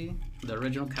California V. The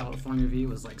original California V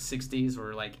was like 60s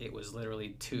where like it was literally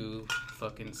 2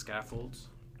 fucking scaffolds.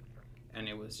 And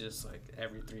it was just like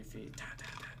every 3 feet,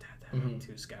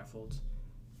 2 scaffolds.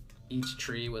 Each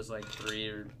tree was like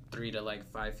 3 to like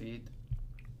 5 feet,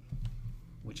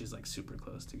 which is like super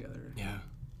close together. Yeah.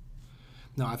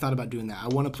 No, I thought about doing that. I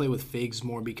want to play with figs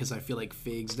more because I feel like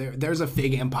figs. There's a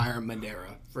fig empire in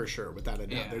Madeira for sure, without a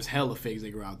doubt. Yeah. There's hella figs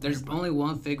that grow out there. There's only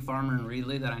one fig farmer in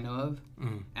Reedley that I know of,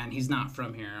 and he's not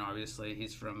from here. Obviously,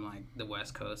 he's from like the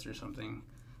West Coast or something.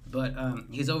 But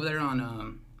he's over there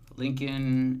on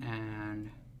Lincoln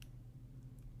and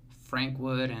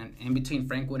Frankwood, and in between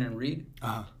Frankwood and Reed.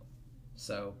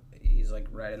 So he's like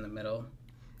right in the middle.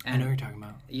 And I know what you're talking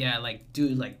about. Yeah, like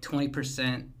dude, like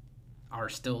 20% are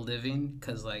still living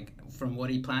because like from what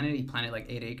he planted like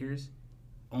 8 acres.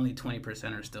 Only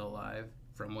 20% are still alive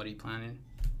from what he planted.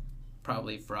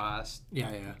 Probably frost.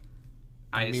 Yeah.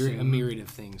 A myriad of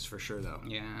things for sure though.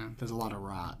 Yeah. There's a lot of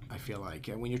rot, I feel like.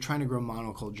 And when you're trying to grow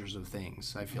monocultures of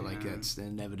things, I feel like that's the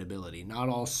inevitability. Not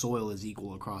all soil is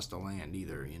equal across the land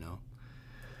either, you know.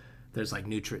 There's like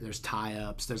there's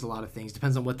tie-ups, there's a lot of things.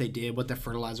 Depends on what they did, what their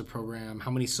fertilizer program,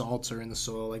 how many salts are in the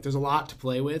soil. Like there's a lot to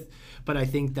play with. But I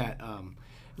think that,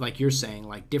 like you're saying,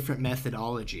 like different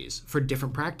methodologies for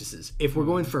different practices. If we're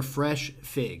going for fresh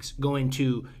figs, going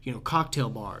to, you know, cocktail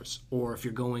bars, or if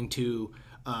you're going to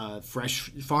fresh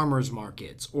farmers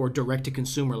markets or direct to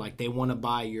consumer, like they want to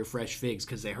buy your fresh figs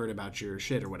because they heard about your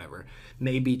shit or whatever,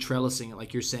 maybe trellising it,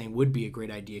 like you're saying, would be a great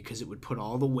idea because it would put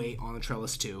all the weight on the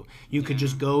trellis too. You could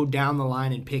just go down the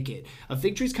line and pick it. A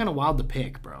fig tree's kind of wild to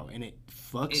pick, bro, and it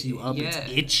fucks you up. It's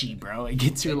itchy, bro. It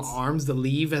gets your arms. The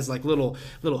leaf has like little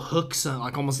hooks,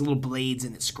 like almost little blades,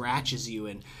 and it scratches you.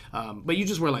 And but you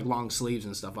just wear like long sleeves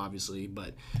and stuff, obviously.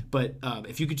 But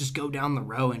if you could just go down the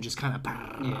row and just kind of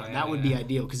that would be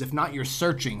ideal. Because if not, you're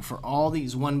searching for all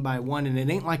these one by one, and it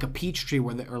ain't like a peach tree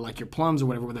or like your plums or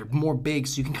whatever, where they're more big,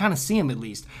 so you can kind of see them at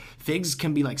least. Figs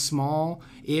can be like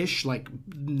small-ish, like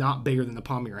not bigger than the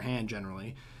palm of your hand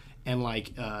generally. And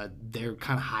like they're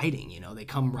kind of hiding, you know. They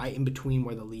come right in between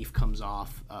where the leaf comes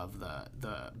off of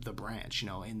the branch, you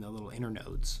know, in the little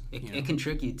internodes. It can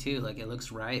trick you too. Like it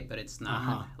looks right, but it's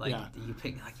not. You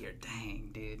pick like you're dang,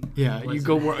 dude. Yeah, you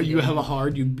go where you have a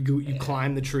hard. You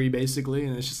climb the tree basically,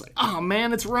 and it's just like, oh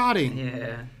man, it's rotting.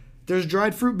 Yeah. There's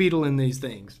dried fruit beetle in these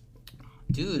things.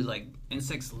 Dude, like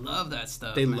insects love that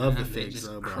stuff. They love the figs, figs, just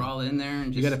bro. crawl in there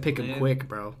and you got to pick them quick,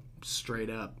 bro.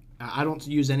 Straight up. I don't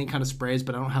use any kind of sprays,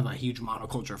 but I don't have a huge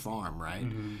monoculture farm, right?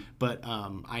 Mm-hmm. But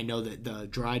I know that the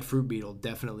dried fruit beetle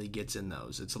definitely gets in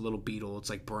those. It's a little beetle. It's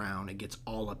like brown. It gets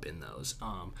all up in those.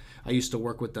 I used to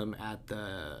work with them at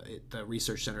the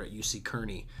research center at UC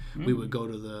Kearney. Mm-hmm. We would go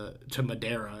to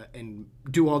Madeira and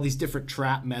do all these different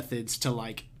trap methods to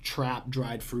like trap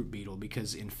dried fruit beetle,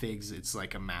 because in figs it's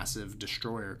like a massive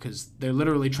destroyer because they're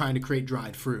literally trying to create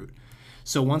dried fruit.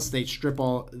 So once they strip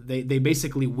they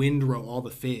basically windrow all the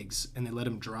figs and they let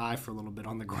them dry for a little bit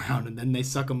on the ground, and then they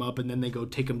suck them up and then they go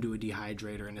take them to a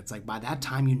dehydrator, and it's like by that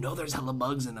time there's hella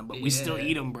bugs in them, but we still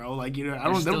eat them, bro. Like they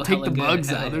don't take the bugs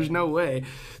out. There's no way.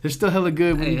 They're still hella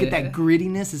good. When you get that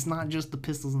grittiness, it's not just the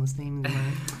pistils and the stamens.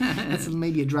 That's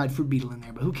maybe a dried fruit beetle in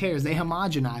there, but who cares? They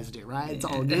homogenized it, right? It's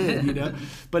all good,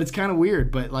 But it's kind of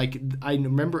weird. But like I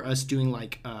remember us doing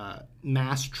like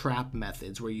mass trap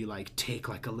methods where you like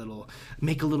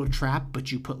make a little trap,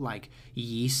 but you put like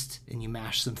yeast and you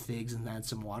mash some figs and add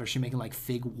some water. So you're making like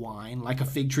fig wine, like a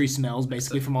fig tree smells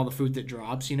basically from all the fruit that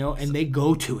drops, and they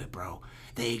go to it, bro.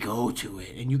 They go to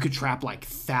it, and you could trap like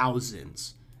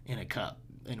thousands in a cup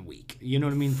in a week. You know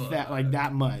what I mean?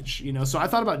 That much, So I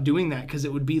thought about doing that because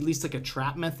it would be at least like a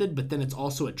trap method, but then it's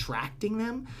also attracting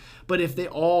them. But if they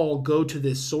all go to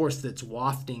this source that's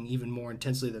wafting even more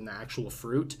intensely than the actual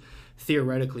fruit,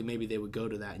 theoretically maybe they would go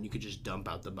to that and you could just dump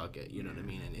out the bucket, you know what I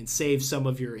mean? And save some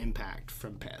of your impact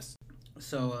from pests.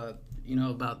 So,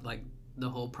 about like the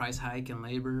whole price hike in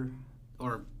labor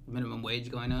or minimum wage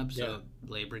going up, so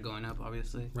labor going up,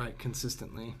 obviously. Right,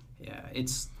 consistently. Yeah,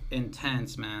 it's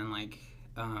intense, man. Like,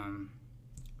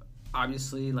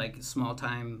 obviously, like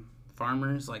small-time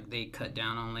farmers, like they cut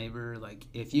down on labor. Like,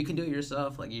 if you can do it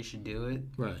yourself, like you should do it.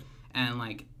 Right. And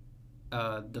like,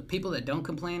 the people that don't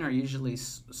complain are usually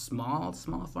small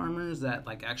farmers that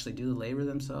like actually do the labor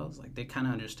themselves. Like they kind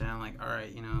of understand, like, all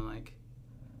right, like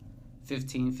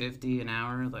 $15.50 an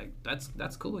hour, like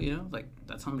that's cool, like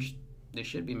that's how much they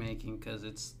should be making because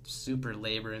it's super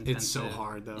labor intensive. It's so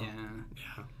hard though.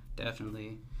 Yeah,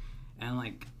 definitely. And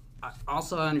like I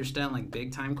understand like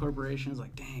big time corporations,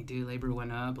 like dang dude, labor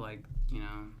went up, like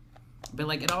but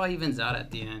like it all evens out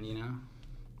at the end,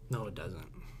 No, it doesn't.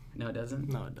 No, it doesn't.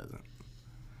 No, it doesn't.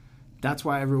 That's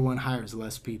why everyone hires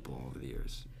less people over the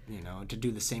years, to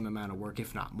do the same amount of work,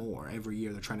 if not more. Every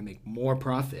year they're trying to make more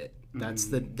profit. That's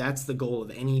the goal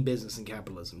of any business in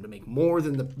capitalism, to make more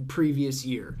than the previous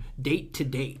year, date to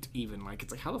date even. Like,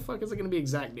 it's like, how the fuck is it going to be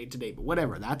exact date to date? But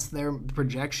whatever, that's their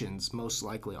projections most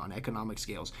likely on economic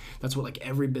scales. That's what like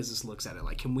every business looks at it.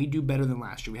 Like, can we do better than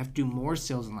last year? We have to do more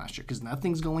sales than last year because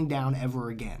nothing's going down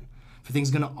ever again. Things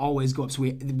going to always go up. So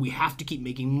we have to keep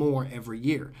making more every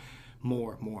year.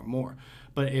 More.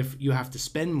 But if you have to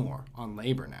spend more on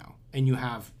labor now, and you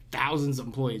have thousands of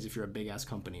employees if you're a big-ass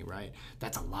company, right?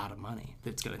 That's a lot of money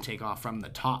that's going to take off from the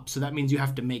top. So that means you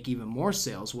have to make even more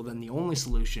sales. Well, then the only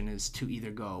solution is to either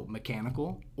go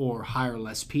mechanical or hire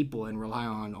less people and rely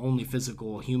on only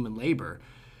physical human labor.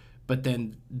 But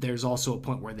then there's also a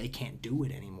point where they can't do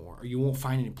it anymore. Or you won't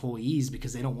find employees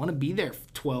because they don't want to be there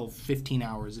 12, 15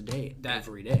 hours a day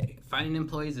every day. Finding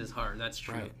employees is hard. That's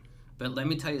true. Right. But let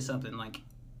me tell you something. Like,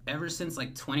 ever since,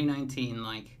 like, 2019,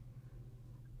 like,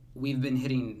 we've been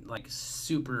hitting, like,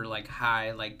 super, like,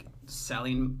 high, like,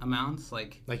 selling amounts.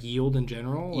 Like yield in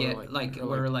general? Yeah,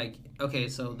 okay,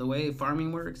 so the way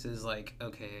farming works is, like,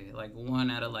 okay, like, one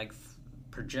out of, like,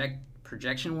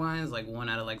 projection-wise, like, 1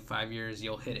 out of, like, 5 years,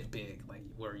 you'll hit it big, like,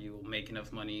 where you'll make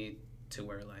enough money to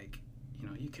where, like,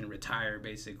 you can retire,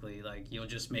 basically. Like, you'll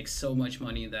just make so much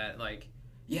money that, like,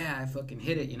 yeah, I fucking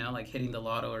hit it, like hitting the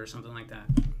lotto or something like that.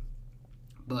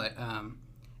 But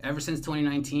ever since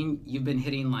 2019, you've been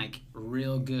hitting, like,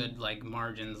 real good, like,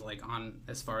 margins, like, on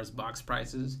as far as box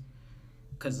prices.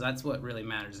 Because that's what really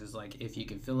matters is, like, if you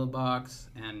can fill a box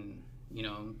and,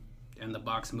 and the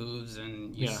box moves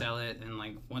and you sell it, and,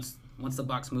 like, once the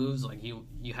box moves, like, you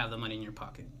have the money in your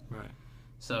pocket. Right.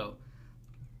 So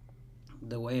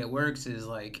the way it works is,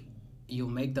 like, you'll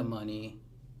make the money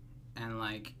and,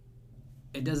 like,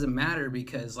 it doesn't matter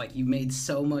because, like, you made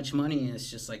so much money and it's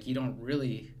just, like, you don't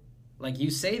really, like, you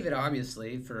save it,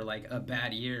 obviously, for, like, a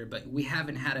bad year, but we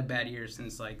haven't had a bad year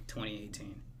since, like,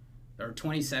 2018. Or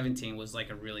 2017 was, like,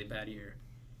 a really bad year.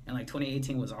 And, like,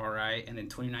 2018 was all right, and then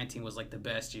 2019 was, like, the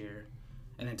best year.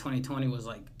 And then 2020 was,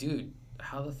 like, dude,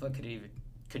 how the fuck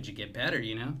could you get better,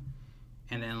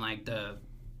 And then, like, the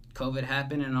COVID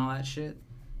happened and all that shit.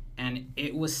 And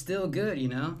it was still good,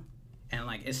 And,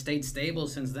 like, it stayed stable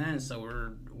since then, so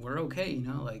we're okay,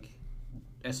 like,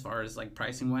 as far as, like,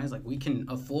 pricing-wise. Like, we can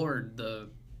afford the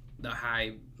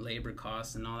high labor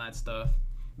costs and all that stuff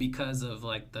because of,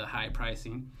 like, the high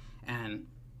pricing. And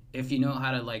if you know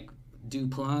how to, like, do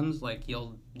plums, like,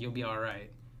 you'll be all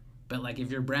right. But, like,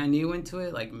 if you're brand new into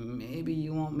it, like, maybe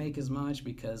you won't make as much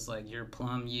because, like, your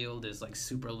plum yield is, like,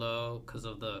 super low because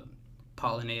of the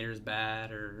pollinators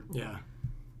bad or... Yeah.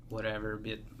 Whatever,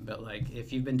 but like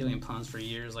if you've been doing plums for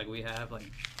years, like we have,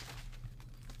 like,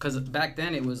 because back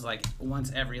then it was like once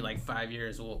every like 5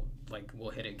 years we'll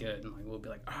hit it good and like we'll be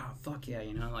like, oh fuck yeah,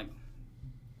 like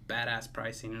badass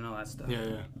pricing and all that stuff.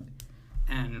 Yeah.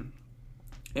 and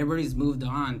everybody's moved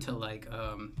on to like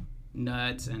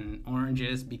nuts and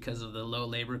oranges because of the low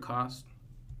labor cost.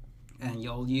 And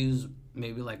you'll use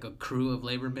maybe like a crew of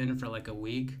labormen for like a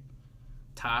week,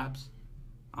 tops,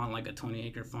 on like a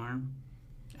 20-acre farm.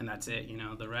 And that's it, you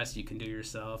know. The rest you can do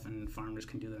yourself, and farmers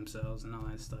can do themselves and all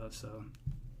that stuff. So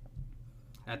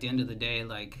at the end of the day,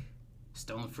 like,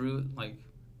 stone fruit, like,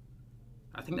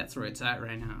 I think that's where it's at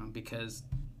right now, because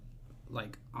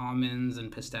like almonds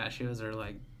and pistachios are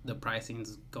like, the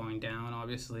pricing's going down,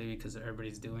 obviously, because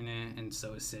everybody's doing it, and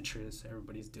so is citrus.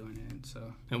 Everybody's doing it, so.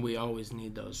 And we always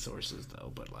need those sources,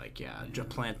 though. But, like, to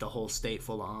plant the whole state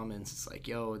full of almonds, it's like,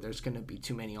 yo, there's going to be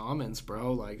too many almonds,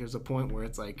 bro. Like, there's a point where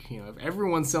it's like, you know, if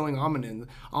everyone's selling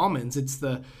almonds, it's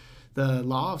the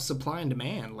law of supply and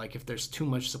demand. Like, if there's too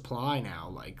much supply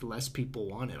now, like, less people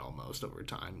want it almost over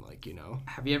time, like, you know.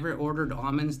 Have you ever ordered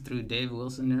almonds through Dave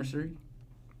Wilson Nursery?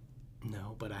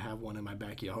 No, but I have one in my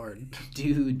backyard.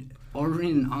 Dude, ordering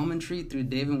an almond tree through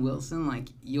Dave and Wilson, like,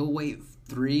 you'll wait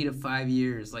 3 to 5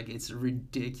 years. Like, it's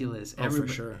ridiculous. For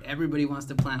sure. Everybody wants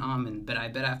to plant almond, but I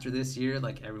bet after this year,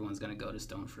 like, everyone's going to go to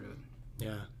stone fruit.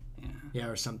 Yeah. Yeah,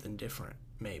 or something different,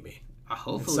 maybe.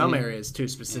 Hopefully. In some areas, too,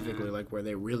 specifically, like, where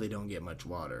they really don't get much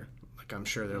water. Like, I'm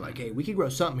sure they're like, hey, we could grow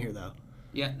something here, though.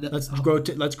 Yeah, let's grow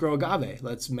agave.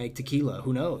 Let's make tequila.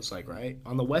 Who knows? Like, right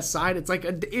on the west side, it's like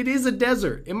it is a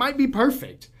desert. It might be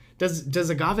perfect. Does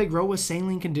agave grow with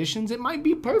saline conditions? It might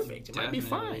be perfect. It might be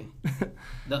fine.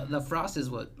 The frost is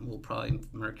what will probably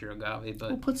murk your agave,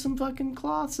 but we'll put some fucking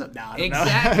cloths up. No,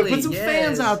 exactly. Put some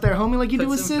fans out there, homie, like you do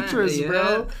with citrus,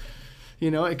 bro. You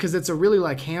know, because it's a really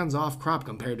like hands-off crop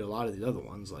compared to a lot of the other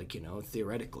ones. Like, you know,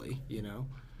 theoretically, you know.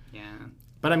 Yeah.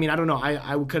 But I mean, I don't know.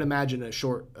 I could imagine a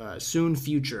soon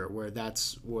future where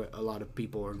that's what a lot of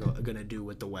people are going to do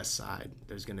with the west side.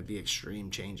 There's going to be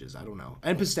extreme changes. I don't know.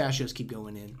 And pistachios keep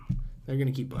going in. They're going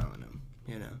to keep blowing them,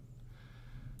 you know.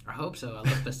 I hope so. I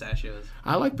love pistachios.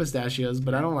 I like pistachios,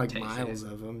 but I don't like miles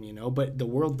of them, you know. But the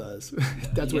world does.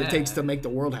 That's what it takes to make the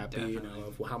world happy, definitely. You know,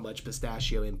 of how much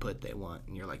pistachio input they want.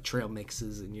 And you're like trail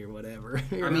mixes and your whatever.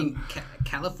 I mean,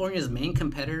 California's main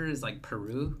competitor is like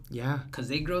Peru. Yeah. Because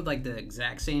they grow like the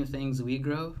exact same things we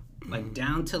grow. Like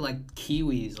down to like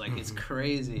kiwis. Like it's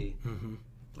crazy. Mm-hmm.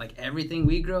 Like everything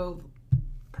we grow,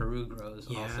 Peru grows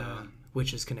also.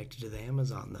 Which is connected to the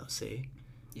Amazon though, see?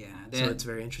 Yeah, so it's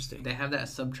very interesting. They have that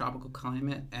subtropical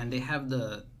climate, and they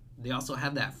also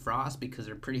have that frost because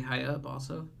they're pretty high up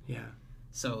also. Yeah.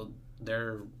 So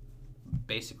they're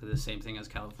basically the same thing as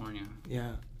California.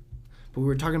 Yeah. But we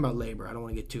were talking about labor. I don't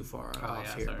want to get too far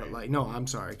off here. Sorry. But like, no, I'm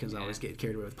sorry because I always get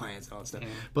carried away with plants and all that stuff. Yeah.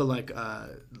 But like,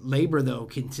 labor though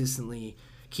consistently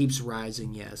keeps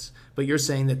rising, yes. But you're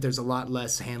saying that there's a lot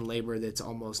less hand labor that's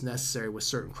almost necessary with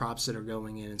certain crops that are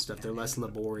going in and stuff. They're less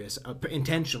laborious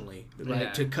intentionally,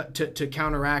 right? Yeah. To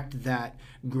counteract that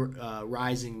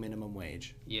rising minimum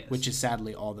wage, yes. Which is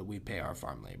sadly all that we pay our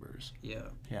farm laborers. Yeah.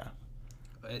 Yeah.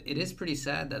 It is pretty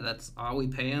sad that that's all we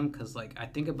pay them because, like, I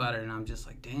think about it and I'm just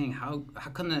like, dang, how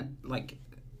come that, like,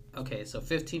 okay, so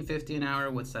 $15.50 an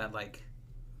hour, what's that, like,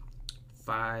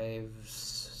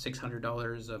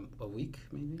 $600 a week,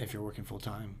 maybe? If you're working full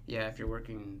time. Yeah, if you're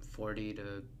working 40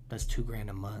 to... That's $2,000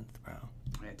 a month, bro.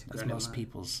 Yeah, $2,000 That's most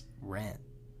people's rent.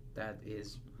 That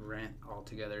is rent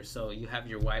altogether. So you have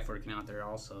your wife working out there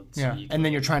also. So yeah, and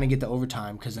then you're trying to get the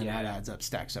overtime because then that adds up,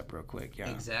 stacks up real quick. Yeah,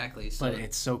 exactly. So, but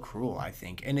it's so cruel, I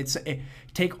think, and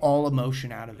take all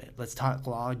emotion out of it. Let's talk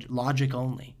logic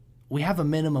only. We have a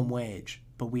minimum wage,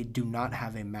 but we do not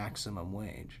have a maximum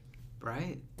wage.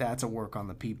 Right. That's a work on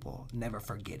the people. Never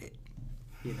forget it.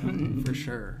 You know, for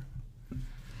sure.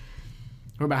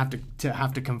 We're about to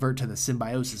have to convert to the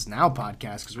Symbiosis Now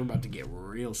podcast because we're about to get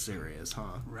real serious,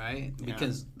 huh? Right. Yeah.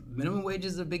 Because minimum wage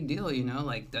is a big deal, you know?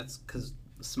 Like, that's because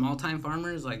small-time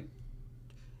farmers, like,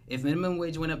 if minimum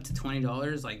wage went up to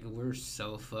 $20, like, we're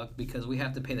so fucked because we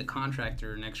have to pay the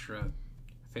contractor an extra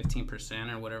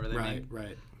 15% or whatever they make.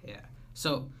 Right. Yeah.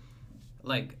 So,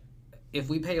 like, if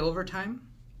we pay overtime,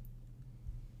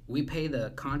 we pay the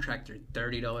contractor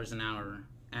 $30 an hour.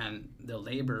 And the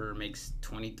laborer makes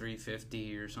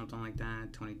 $23.50 or something like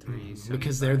that, $23.75.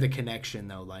 Because they're the connection,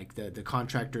 though. Like the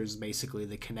contractor is basically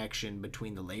the connection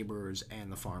between the laborers and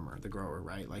the farmer, the grower,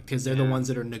 right? Like because they're the ones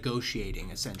that are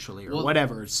negotiating essentially, or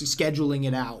whatever, scheduling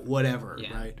it out, whatever,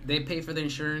 right? They pay for the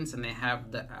insurance and they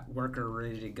have the worker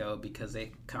ready to go because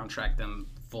they contract them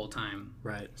full time,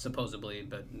 right? Supposedly,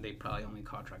 but they probably only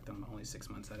contract them only 6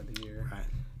 months out of the year, right?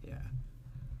 Yeah.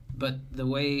 But the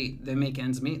way they make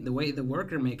ends meet, the way the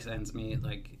worker makes ends meet,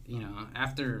 like, you know,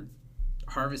 after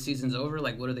harvest season's over,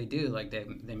 like, what do? Like,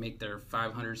 they make their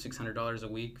 $500, $600 a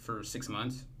week for 6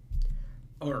 months.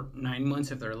 Or 9 months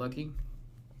if they're lucky.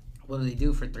 what do they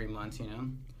do for 3 months, you know?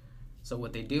 So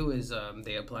what they do is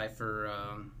they apply for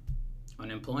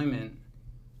unemployment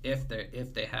if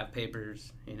they have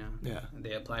papers, you know. Yeah.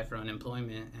 They apply for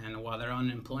unemployment, and while they're on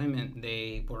unemployment,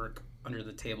 they work under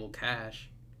the table cash.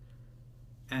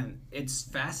 And it's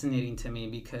fascinating to me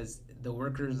because the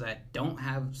workers that don't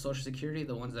have Social Security,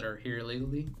 the ones that are here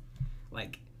illegally,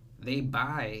 like, they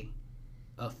buy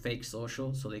a fake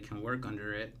social so they can work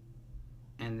under it,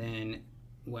 and then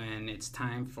when it's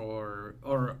time for,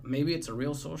 or maybe it's a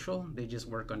real social, they just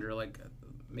work under, like,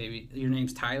 maybe your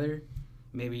name's Tyler,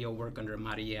 maybe you'll work under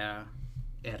Maria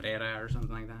Herrera or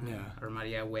something like that. Yeah. Or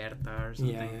Maria Huerta or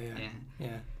something.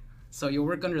 Yeah. So you'll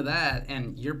work under that,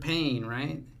 and you're paying,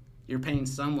 right? You're paying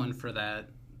someone for that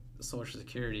Social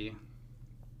Security,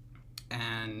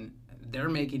 and they're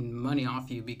making money off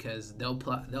you because they'll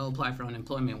apply for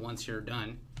unemployment once you're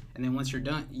done, and then once you're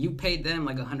done, you paid them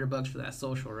like $100 for that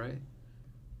social, right?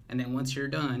 And then once you're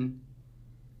done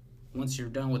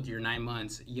with your 9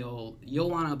 months, you'll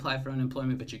want to apply for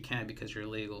unemployment, but you can't because you're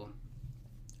illegal.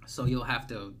 So you'll have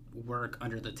to work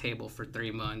under the table for 3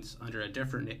 months under a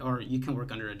different, or you can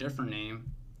work under a different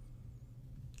name.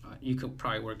 You could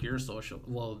probably work your social.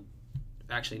 Well,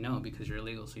 actually no, because you're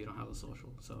illegal, so you don't have a social.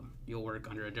 So you'll work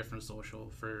under a different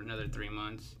social for another 3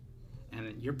 months,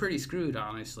 and you're pretty screwed,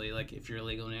 honestly. Like, if you're a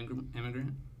legal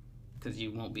immigrant, because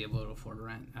you won't be able to afford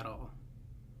rent at all.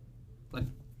 Like,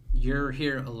 you're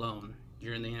here alone.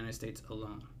 You're in the United States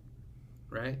alone,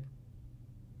 right?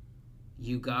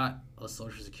 You got a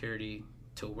Social Security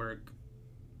to work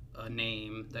a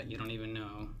name that you don't even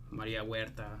know, Maria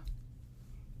Huerta.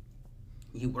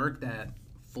 You work that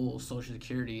full Social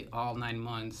Security all 9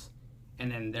 months, and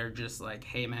then they're just like,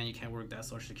 hey, man, you can't work that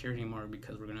Social Security anymore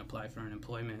because we're going to apply for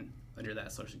unemployment under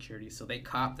that Social Security. So they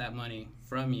cop that money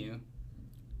from you,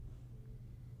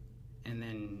 and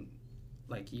then,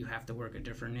 like, you have to work a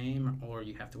different name, or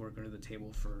you have to work under the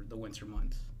table for the winter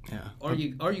months. Yeah. Or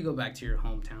you go back to your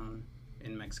hometown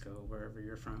in Mexico, wherever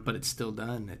you're from. But it's still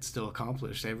done. It's still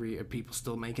accomplished. People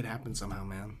still make it happen somehow,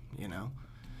 man. You know?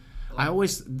 I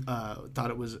always thought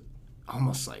it was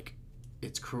almost like,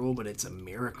 it's cruel, but it's a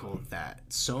miracle that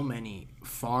so many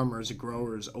farmers,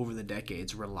 growers over the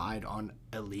decades relied on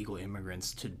illegal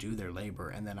immigrants to do their labor,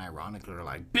 and then ironically are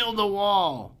like, build a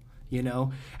wall, you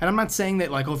know? And I'm not saying that,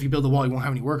 like, oh, if you build a wall, you won't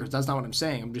have any workers. That's not what I'm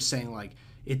saying. I'm just saying, like,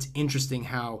 it's interesting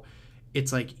how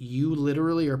it's like you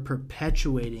literally are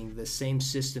perpetuating the same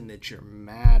system that you're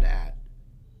mad at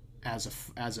as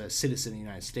a citizen of the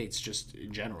United States, just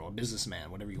in general, a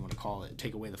businessman, whatever you want to call it.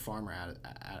 Take away the farmer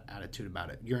attitude about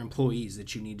it. Your employees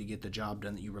that you need to get the job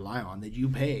done, that you rely on, that you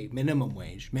pay minimum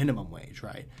wage,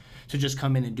 right? To just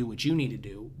come in and do what you need to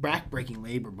do, back-breaking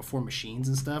labor before machines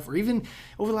and stuff, or even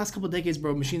over the last couple of decades,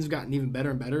 bro, machines have gotten even better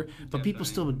and better, but people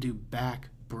still would do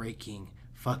back-breaking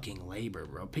fucking labor,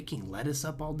 bro. Picking lettuce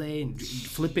up all day and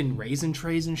flipping raisin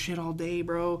trays and shit all day,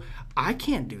 bro. I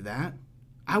can't do that.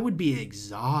 I would be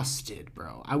exhausted,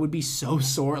 bro. I would be so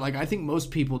sore. Like, I think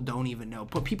most people don't even know.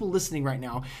 But people listening right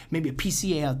now, maybe a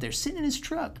PCA out there sitting in his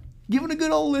truck, giving a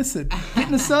good old listen,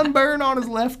 getting a sunburn on his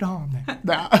left arm.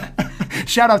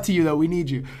 Shout out to you, though. We need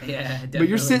you. Yeah, definitely. But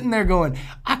you're sitting there going,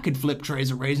 I could flip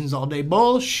trays of raisins all day.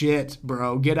 Bullshit,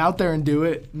 bro. Get out there and do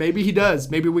it. Maybe he does.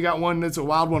 Maybe we got one that's a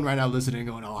wild one right now listening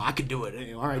going, oh, I could do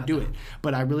it. All right, do it.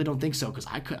 But I really don't think so, because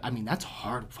that's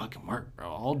hard fucking work, bro,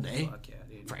 all day. Fuck yeah,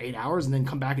 dude. For 8 hours, and then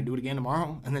come back and do it again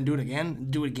tomorrow, and then do it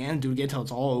again until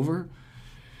it's all over.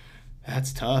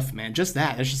 That's tough, man. Just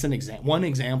that. That's just one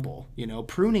example. You know,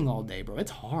 pruning all day, bro.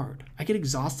 It's hard. I get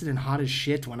exhausted and hot as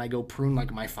shit when I go prune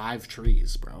like my 5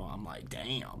 trees, bro. I'm like,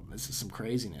 damn, this is some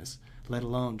craziness. Let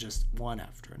alone just one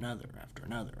after another, after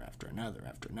another, after another,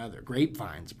 after another.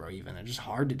 Grapevines, bro, even. They're just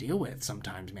hard to deal with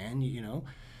sometimes, man. You know,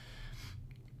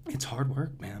 it's hard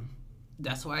work, man.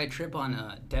 That's why I trip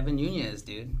on Devin Nunez,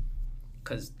 dude.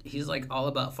 Because he's, like, all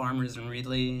about farmers in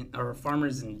Reedley, or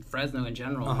farmers in Fresno in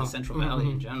general, in the Central Valley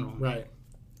in general. Right.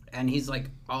 And he's,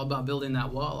 like, all about building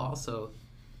that wall also.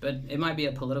 But it might be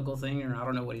a political thing, or I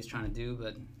don't know what he's trying to do,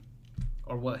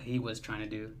 or what he was trying to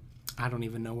do. I don't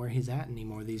even know where he's at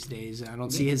anymore these days. I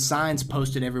don't see his signs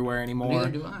posted everywhere anymore.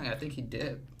 Neither do I. I think he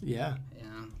did. Yeah.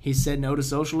 Yeah. He said no to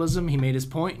socialism. He made his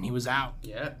point, and he was out.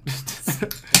 Yeah.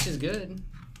 Which is good.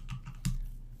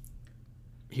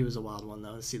 He was a wild one,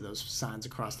 though, to see those signs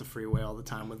across the freeway all the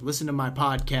time with, listen to my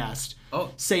podcast,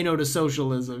 say no to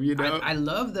socialism, you know? I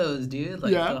love those, dude.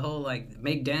 Like, the whole, like,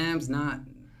 make dams, not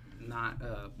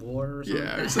war or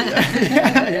something.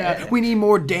 Yeah. We need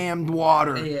more damned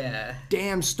water. Yeah.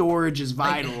 Dam storage is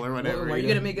vital, or whatever. Why are you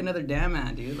going to make another dam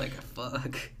at, dude? Like,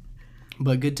 fuck.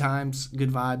 But good times, good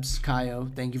vibes.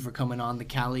 Callo, thank you for coming on the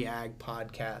Cali Ag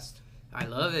podcast. I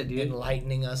love it, dude.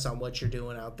 enlightening us on what you're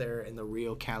doing out there in the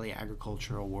real Cali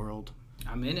agricultural world.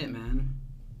 I'm in it, man.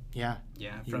 Yeah.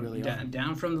 Yeah, You from really are.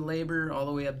 down from the labor all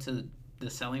the way up to the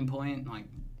selling point, like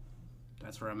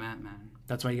that's where I'm at, man.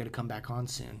 That's why you got to come back on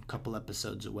soon. Couple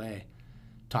episodes away.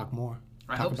 Talk more.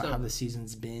 I Talk hope about so. how the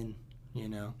season's been. You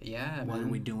know. Yeah, What man.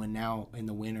 are we doing now in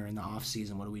the winter, in the off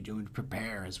season? What are we doing to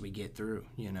prepare as we get through?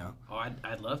 You know. Oh,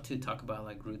 I'd love to talk about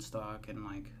like rootstock and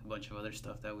like a bunch of other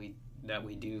stuff that we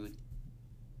do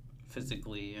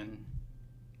physically and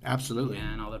Absolutely.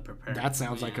 and all the preparing. That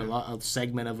sounds like a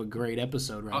segment of a great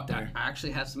episode right there. I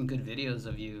actually have some good videos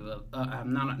of you.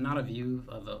 Not of you.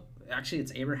 Actually,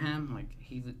 it's Abraham. Like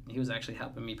he was actually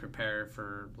helping me prepare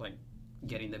for like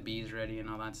getting the bees ready and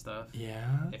all that stuff. Yeah.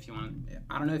 If you want,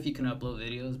 I don't know if you can upload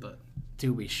videos, but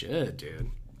Dude, we should, dude.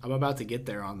 I'm about to get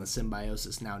there on the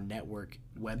Symbiosis Now Network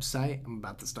website. I'm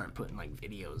about to start putting like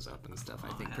videos up and stuff,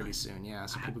 I think, pretty soon. Yeah,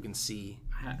 so people can see.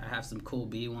 I have some cool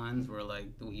bee ones where like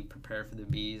we prepare for the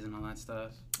bees and all that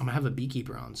stuff. I'm going to have a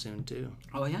beekeeper on soon, too.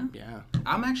 Oh, yeah? Yeah.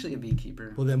 I'm actually a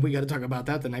beekeeper. Well, then we got to talk about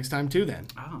that the next time, too, then.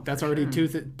 Oh, That's for already sure.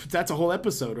 that's a whole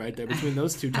episode right there between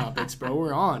those two topics, bro.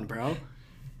 We're on, bro.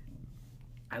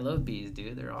 I love bees,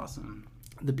 dude. They're awesome.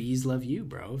 The bees love you,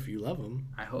 bro, if you love them.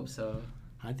 I hope so.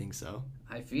 I think so.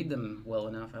 I feed them well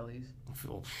enough, at least.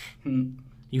 Well,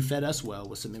 you fed us well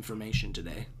with some information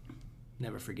today.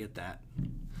 Never forget that.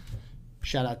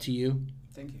 Shout out to you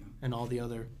Thank you. and all the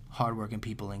other hardworking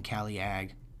people in Cali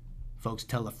Ag. Folks,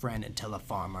 tell a friend and tell a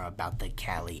farmer about the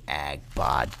Cali Ag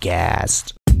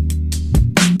Podcast.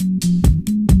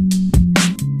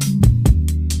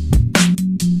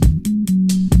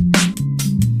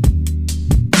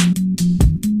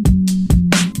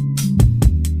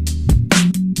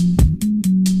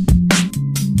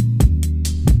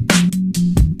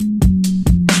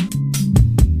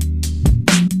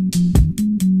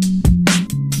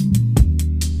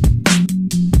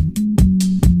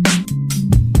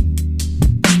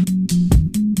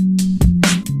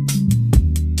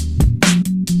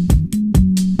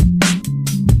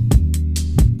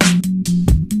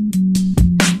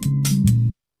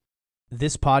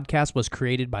 This podcast was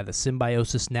created by the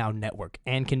Symbiosis Now Network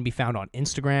and can be found on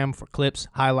Instagram for clips,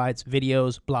 highlights,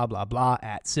 videos, blah, blah, blah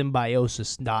at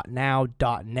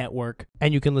symbiosis.now.network.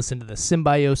 And you can listen to the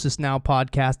Symbiosis Now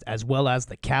podcast as well as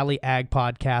the Cali Ag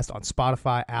podcast on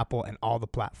Spotify, Apple, and all the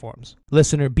platforms.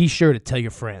 Listener, be sure to tell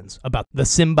your friends about the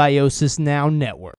Symbiosis Now Network.